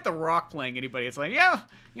 Kind of like The Rock playing anybody. It's like, yeah,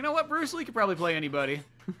 you know what? Bruce Lee could probably play anybody.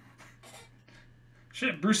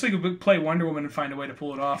 Shit, Bruce Lee could play Wonder Woman and find a way to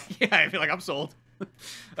pull it off. Yeah, I feel like I'm sold.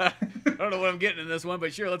 I don't know what I'm getting in this one,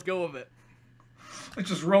 but sure, let's go with it. Let's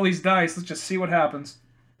just roll these dice. Let's just see what happens.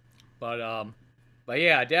 But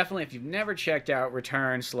yeah, definitely, if you've never checked out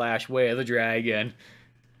Return/Way of the Dragon,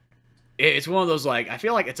 it's one of those, like, I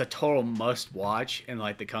feel like it's a total must-watch in,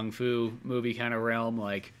 like, the Kung Fu movie kind of realm.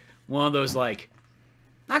 Like, one of those, like,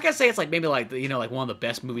 not gonna say it's, like, maybe, like, you know, like, one of the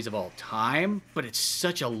best movies of all time, but it's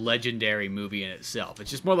such a legendary movie in itself.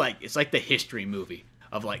 It's just more like, it's like the history movie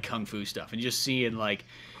of, like, Kung Fu stuff. And just seeing, like,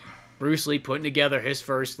 Bruce Lee putting together his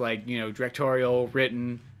first, like, you know, directorial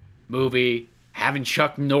written movie, having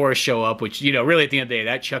Chuck Norris show up, which, you know, really at the end of the day,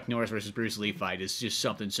 that Chuck Norris versus Bruce Lee fight is just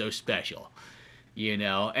something so special. You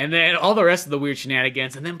know, and then all the rest of the weird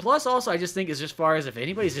shenanigans, and then plus also I just think as far as if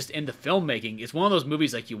anybody's just into filmmaking, it's one of those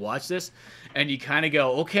movies like you watch this and you kind of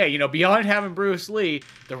go, okay, you know, beyond having Bruce Lee,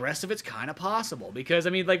 the rest of it's kind of possible, because I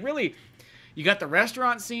mean, like, really, you got the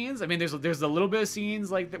restaurant scenes. I mean, there's a little bit of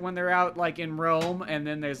scenes like when they're out like in Rome, and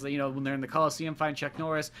then there's, you know, when they're in the Coliseum fighting Chuck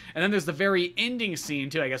Norris, and then there's the very ending scene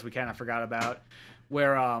too, I guess we kind of forgot about,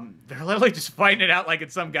 where they're literally just fighting it out like in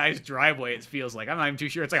some guy's driveway, it feels like. I'm not even too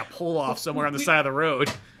sure. It's like a pull-off somewhere on the side of the road.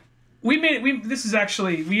 We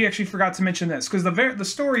actually forgot to mention this, because the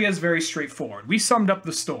story is very straightforward. We summed up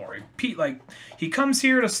the story. Pete, like, he comes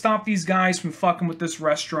here to stop these guys from fucking with this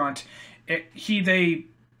restaurant. He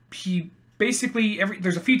basically,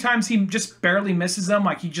 there's a few times he just barely misses them,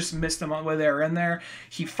 like he just missed them on the way they were in there.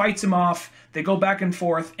 He fights him off. They go back and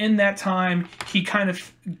forth. In that time, he kind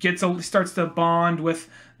of starts to bond with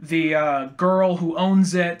the girl who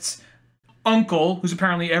owns it, uncle, who's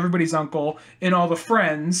apparently everybody's uncle, and all the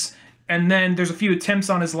friends. And then there's a few attempts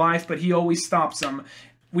on his life, but he always stops them.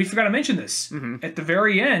 We forgot to mention this. Mm-hmm. At the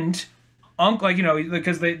very end, uncle, like, you know,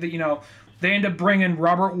 because they they end up bringing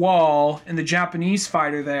Robert Wall and the Japanese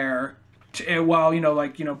fighter there. While, you know,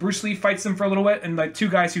 like, you know, Bruce Lee fights them for a little bit, and like two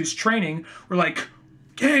guys he was training were like,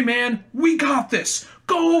 hey man, we got this.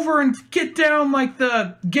 Go over and get down like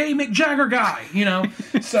the gay Mick Jagger guy, you know?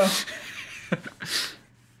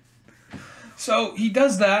 So he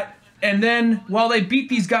does that, and then while they beat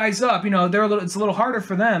these guys up, you know, it's a little harder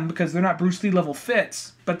for them because they're not Bruce Lee level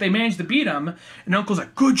fits, but they manage to beat him, and Uncle's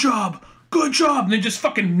like, good job, and they just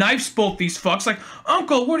fucking knifes both these fucks, like,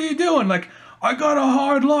 Uncle, what are you doing? Like, I got a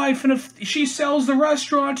hard life, and if she sells the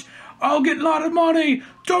restaurant, I'll get a lot of money.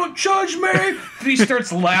 Don't judge me. And he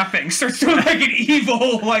starts laughing. Starts doing like an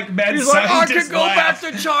evil, like mad He's like, I can go laugh.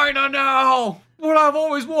 back to China now. What I've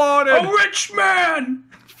always wanted. A rich man.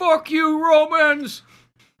 Fuck you, Romans.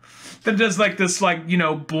 Then does like this, like, you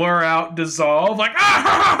know, blur out dissolve, like,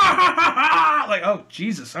 ah, like, oh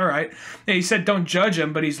Jesus, all right. Yeah, he said don't judge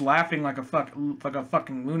him, but he's laughing like a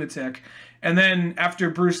fucking lunatic. And then after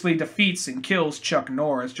Bruce Lee defeats and kills Chuck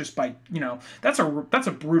Norris just by, you know, that's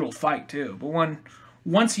a brutal fight too. But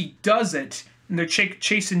once he does it, and they're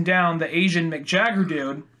chasing down the Asian McJagger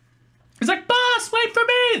dude, he's like, boss, wait for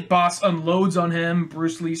me. Boss unloads on him.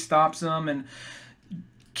 Bruce Lee stops him and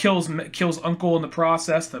kills Uncle in the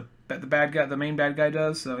process. The bad guy, the main bad guy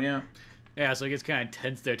does. So yeah. Yeah, so it gets kind of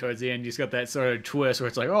tense there towards the end. You just got that sort of twist where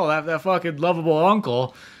it's like, oh, that fucking lovable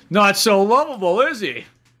uncle, not so lovable, is he?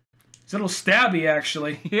 It's a little stabby,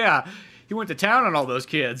 actually. Yeah, he went to town on all those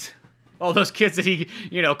kids. All those kids that he,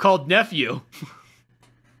 you know, called nephew.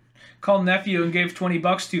 Called nephew and gave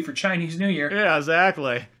 $20 to for Chinese New Year. Yeah,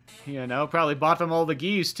 exactly. You know, probably bought them all the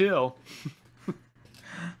geese, too.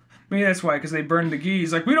 Maybe that's why, because they burned the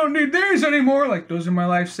geese. Like, we don't need these anymore. Like, those are my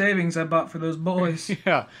life savings I bought for those boys.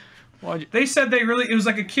 Yeah. They said it was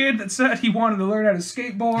like a kid that said he wanted to learn how to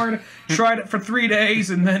skateboard, tried it for 3 days,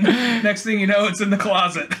 and then next thing you know, it's in the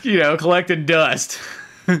closet. You know, collecting dust.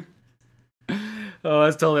 Oh,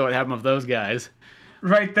 that's totally what happened with those guys.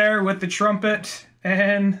 Right there with the trumpet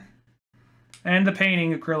and the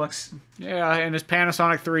painting acrylics. Yeah, and his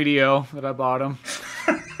Panasonic 3DO that I bought him.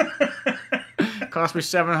 Cost me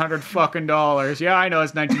 $700 fucking dollars. Yeah, I know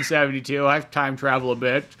it's 1972. I have time travel a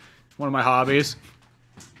bit. It's one of my hobbies.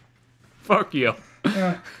 Fuck you.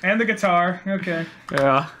 And the guitar. Okay.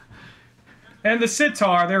 Yeah. And the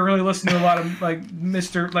sitar. They were really listening to a lot of like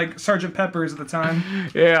Sgt. Pepper's at the time.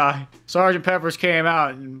 Yeah. Sgt. Pepper's came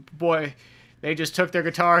out and boy, they just took their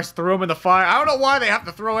guitars, threw them in the fire. I don't know why they have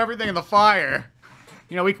to throw everything in the fire.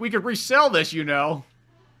 You know, we could resell this, you know.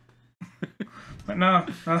 But no.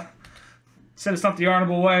 Said it's not the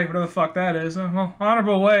honorable way, whatever the fuck that is. Well,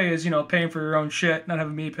 honorable way is, you know, paying for your own shit, not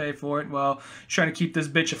having me pay for it, while trying to keep this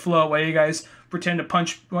bitch afloat while you guys pretend to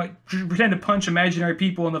punch imaginary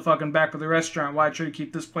people in the fucking back of the restaurant while I try to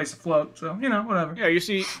keep this place afloat. So, you know, whatever. Yeah, you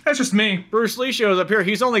see, that's just me. Bruce Lee shows up here.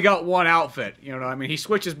 He's only got one outfit. You know what I mean? He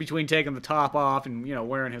switches between taking the top off and, you know,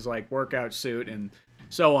 wearing his, like, workout suit and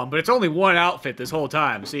so on. But it's only one outfit this whole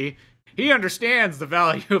time. See, he understands the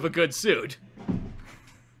value of a good suit.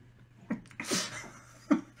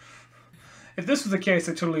 If this was the case,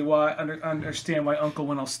 I totally understand why Uncle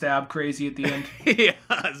went all stab crazy at the end. Yeah,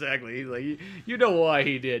 exactly. He's like, you know why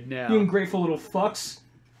he did now. You ungrateful little fucks.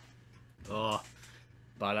 Oh.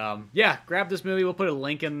 But, yeah, grab this movie. We'll put a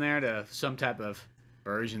link in there to some type of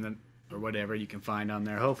version or whatever you can find on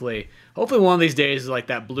there. Hopefully one of these days, like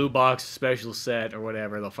that blue box special set or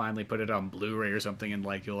whatever, they'll finally put it on Blu-ray or something and,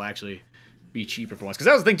 like, you'll actually be cheaper for once. Because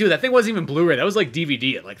that was the thing, too. That thing wasn't even Blu-ray. That was, like,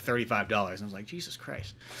 DVD at, like, $35. And I was like, Jesus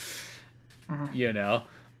Christ. You know,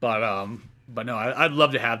 but no, I'd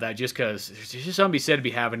love to have that just because there's just something to be said to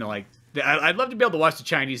be having to like. I'd love to be able to watch the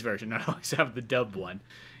Chinese version, not always have the dubbed one,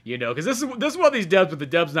 you know, because this is one of these dubs, but the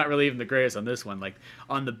dub's not really even the greatest on this one. Like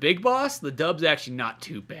on the Big Boss, the dub's actually not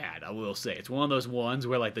too bad. I will say it's one of those ones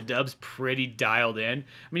where like the dub's pretty dialed in.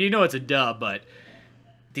 I mean, you know, it's a dub, but at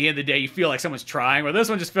the end of the day, you feel like someone's trying. Where this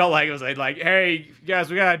one just felt like it was like, hey guys,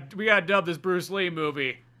 we gotta dub this Bruce Lee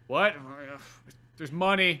movie. What? There's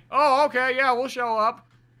money. Oh, okay, yeah, we'll show up.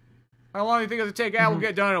 How long do you think it'll take? We'll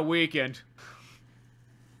get done in a weekend.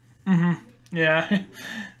 Yeah,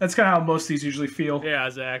 that's kind of how most of these usually feel. Yeah,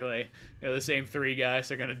 exactly. You know, the same three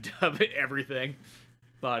guys are gonna dub everything.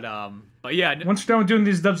 But yeah. Once we're done doing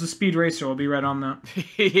these dubs of Speed Racer, we'll be right on that.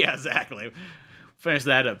 Yeah, exactly. Finish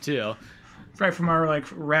that up too. Right from our like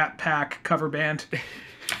Rat Pack cover band.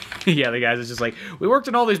 Yeah, the guys is just like, we worked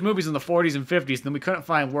in all these movies in the 40s and 50s, and then we couldn't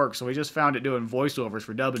find work, so we just found it doing voiceovers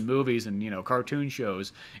for dubbing movies and, you know, cartoon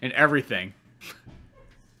shows and everything.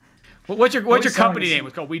 What's your company name?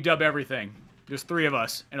 It's called We Dub Everything. There's 3 of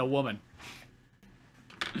us and a woman.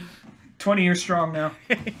 20 years strong now.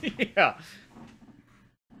 Yeah.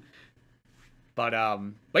 But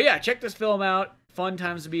yeah, check this film out. Fun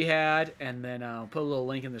times to be had, and then put a little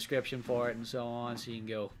link in the description for it and so on, so you can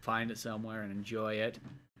go find it somewhere and enjoy it.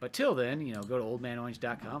 But till then, you know, go to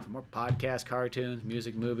oldmanorange.com for more podcasts, cartoons,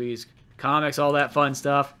 music, movies, comics, all that fun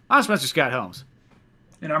stuff. I'm Spencer Scott Holmes.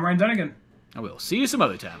 And I'm Ryan Dunigan. I will see you some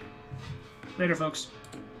other time. Later, folks.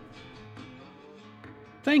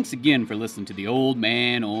 Thanks again for listening to the Old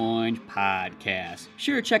Man Orange Podcast.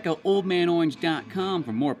 Sure, check out oldmanorange.com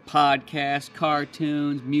for more podcasts,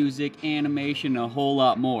 cartoons, music, animation, and a whole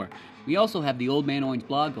lot more. We also have the Old Man Orange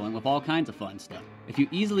blog going with all kinds of fun stuff. If you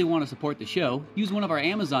easily want to support the show, use one of our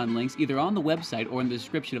Amazon links either on the website or in the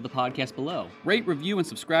description of the podcast below. Rate, review, and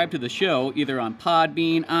subscribe to the show either on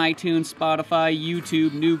Podbean, iTunes, Spotify,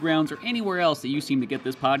 YouTube, Newgrounds, or anywhere else that you seem to get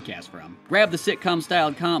this podcast from. Grab the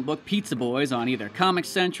sitcom-styled comic book Pizza Boys on either Comix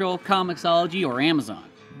Central, Comixology, or Amazon.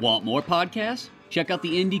 Want more podcasts? Check out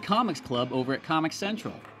the Indie Comics Club over at Comix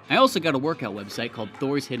Central. I also got a workout website called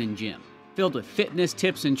Thor's Hidden Gym, filled with fitness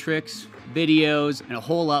tips and tricks, videos, and a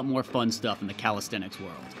whole lot more fun stuff in the calisthenics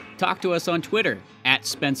world. Talk to us on Twitter at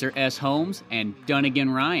Spencer S. Holmes and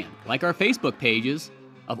Dunigan Ryan. Like our Facebook pages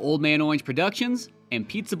of Old Man Orange Productions and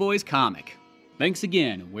Pizza Boys Comic. Thanks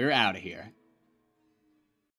again. We're out of here.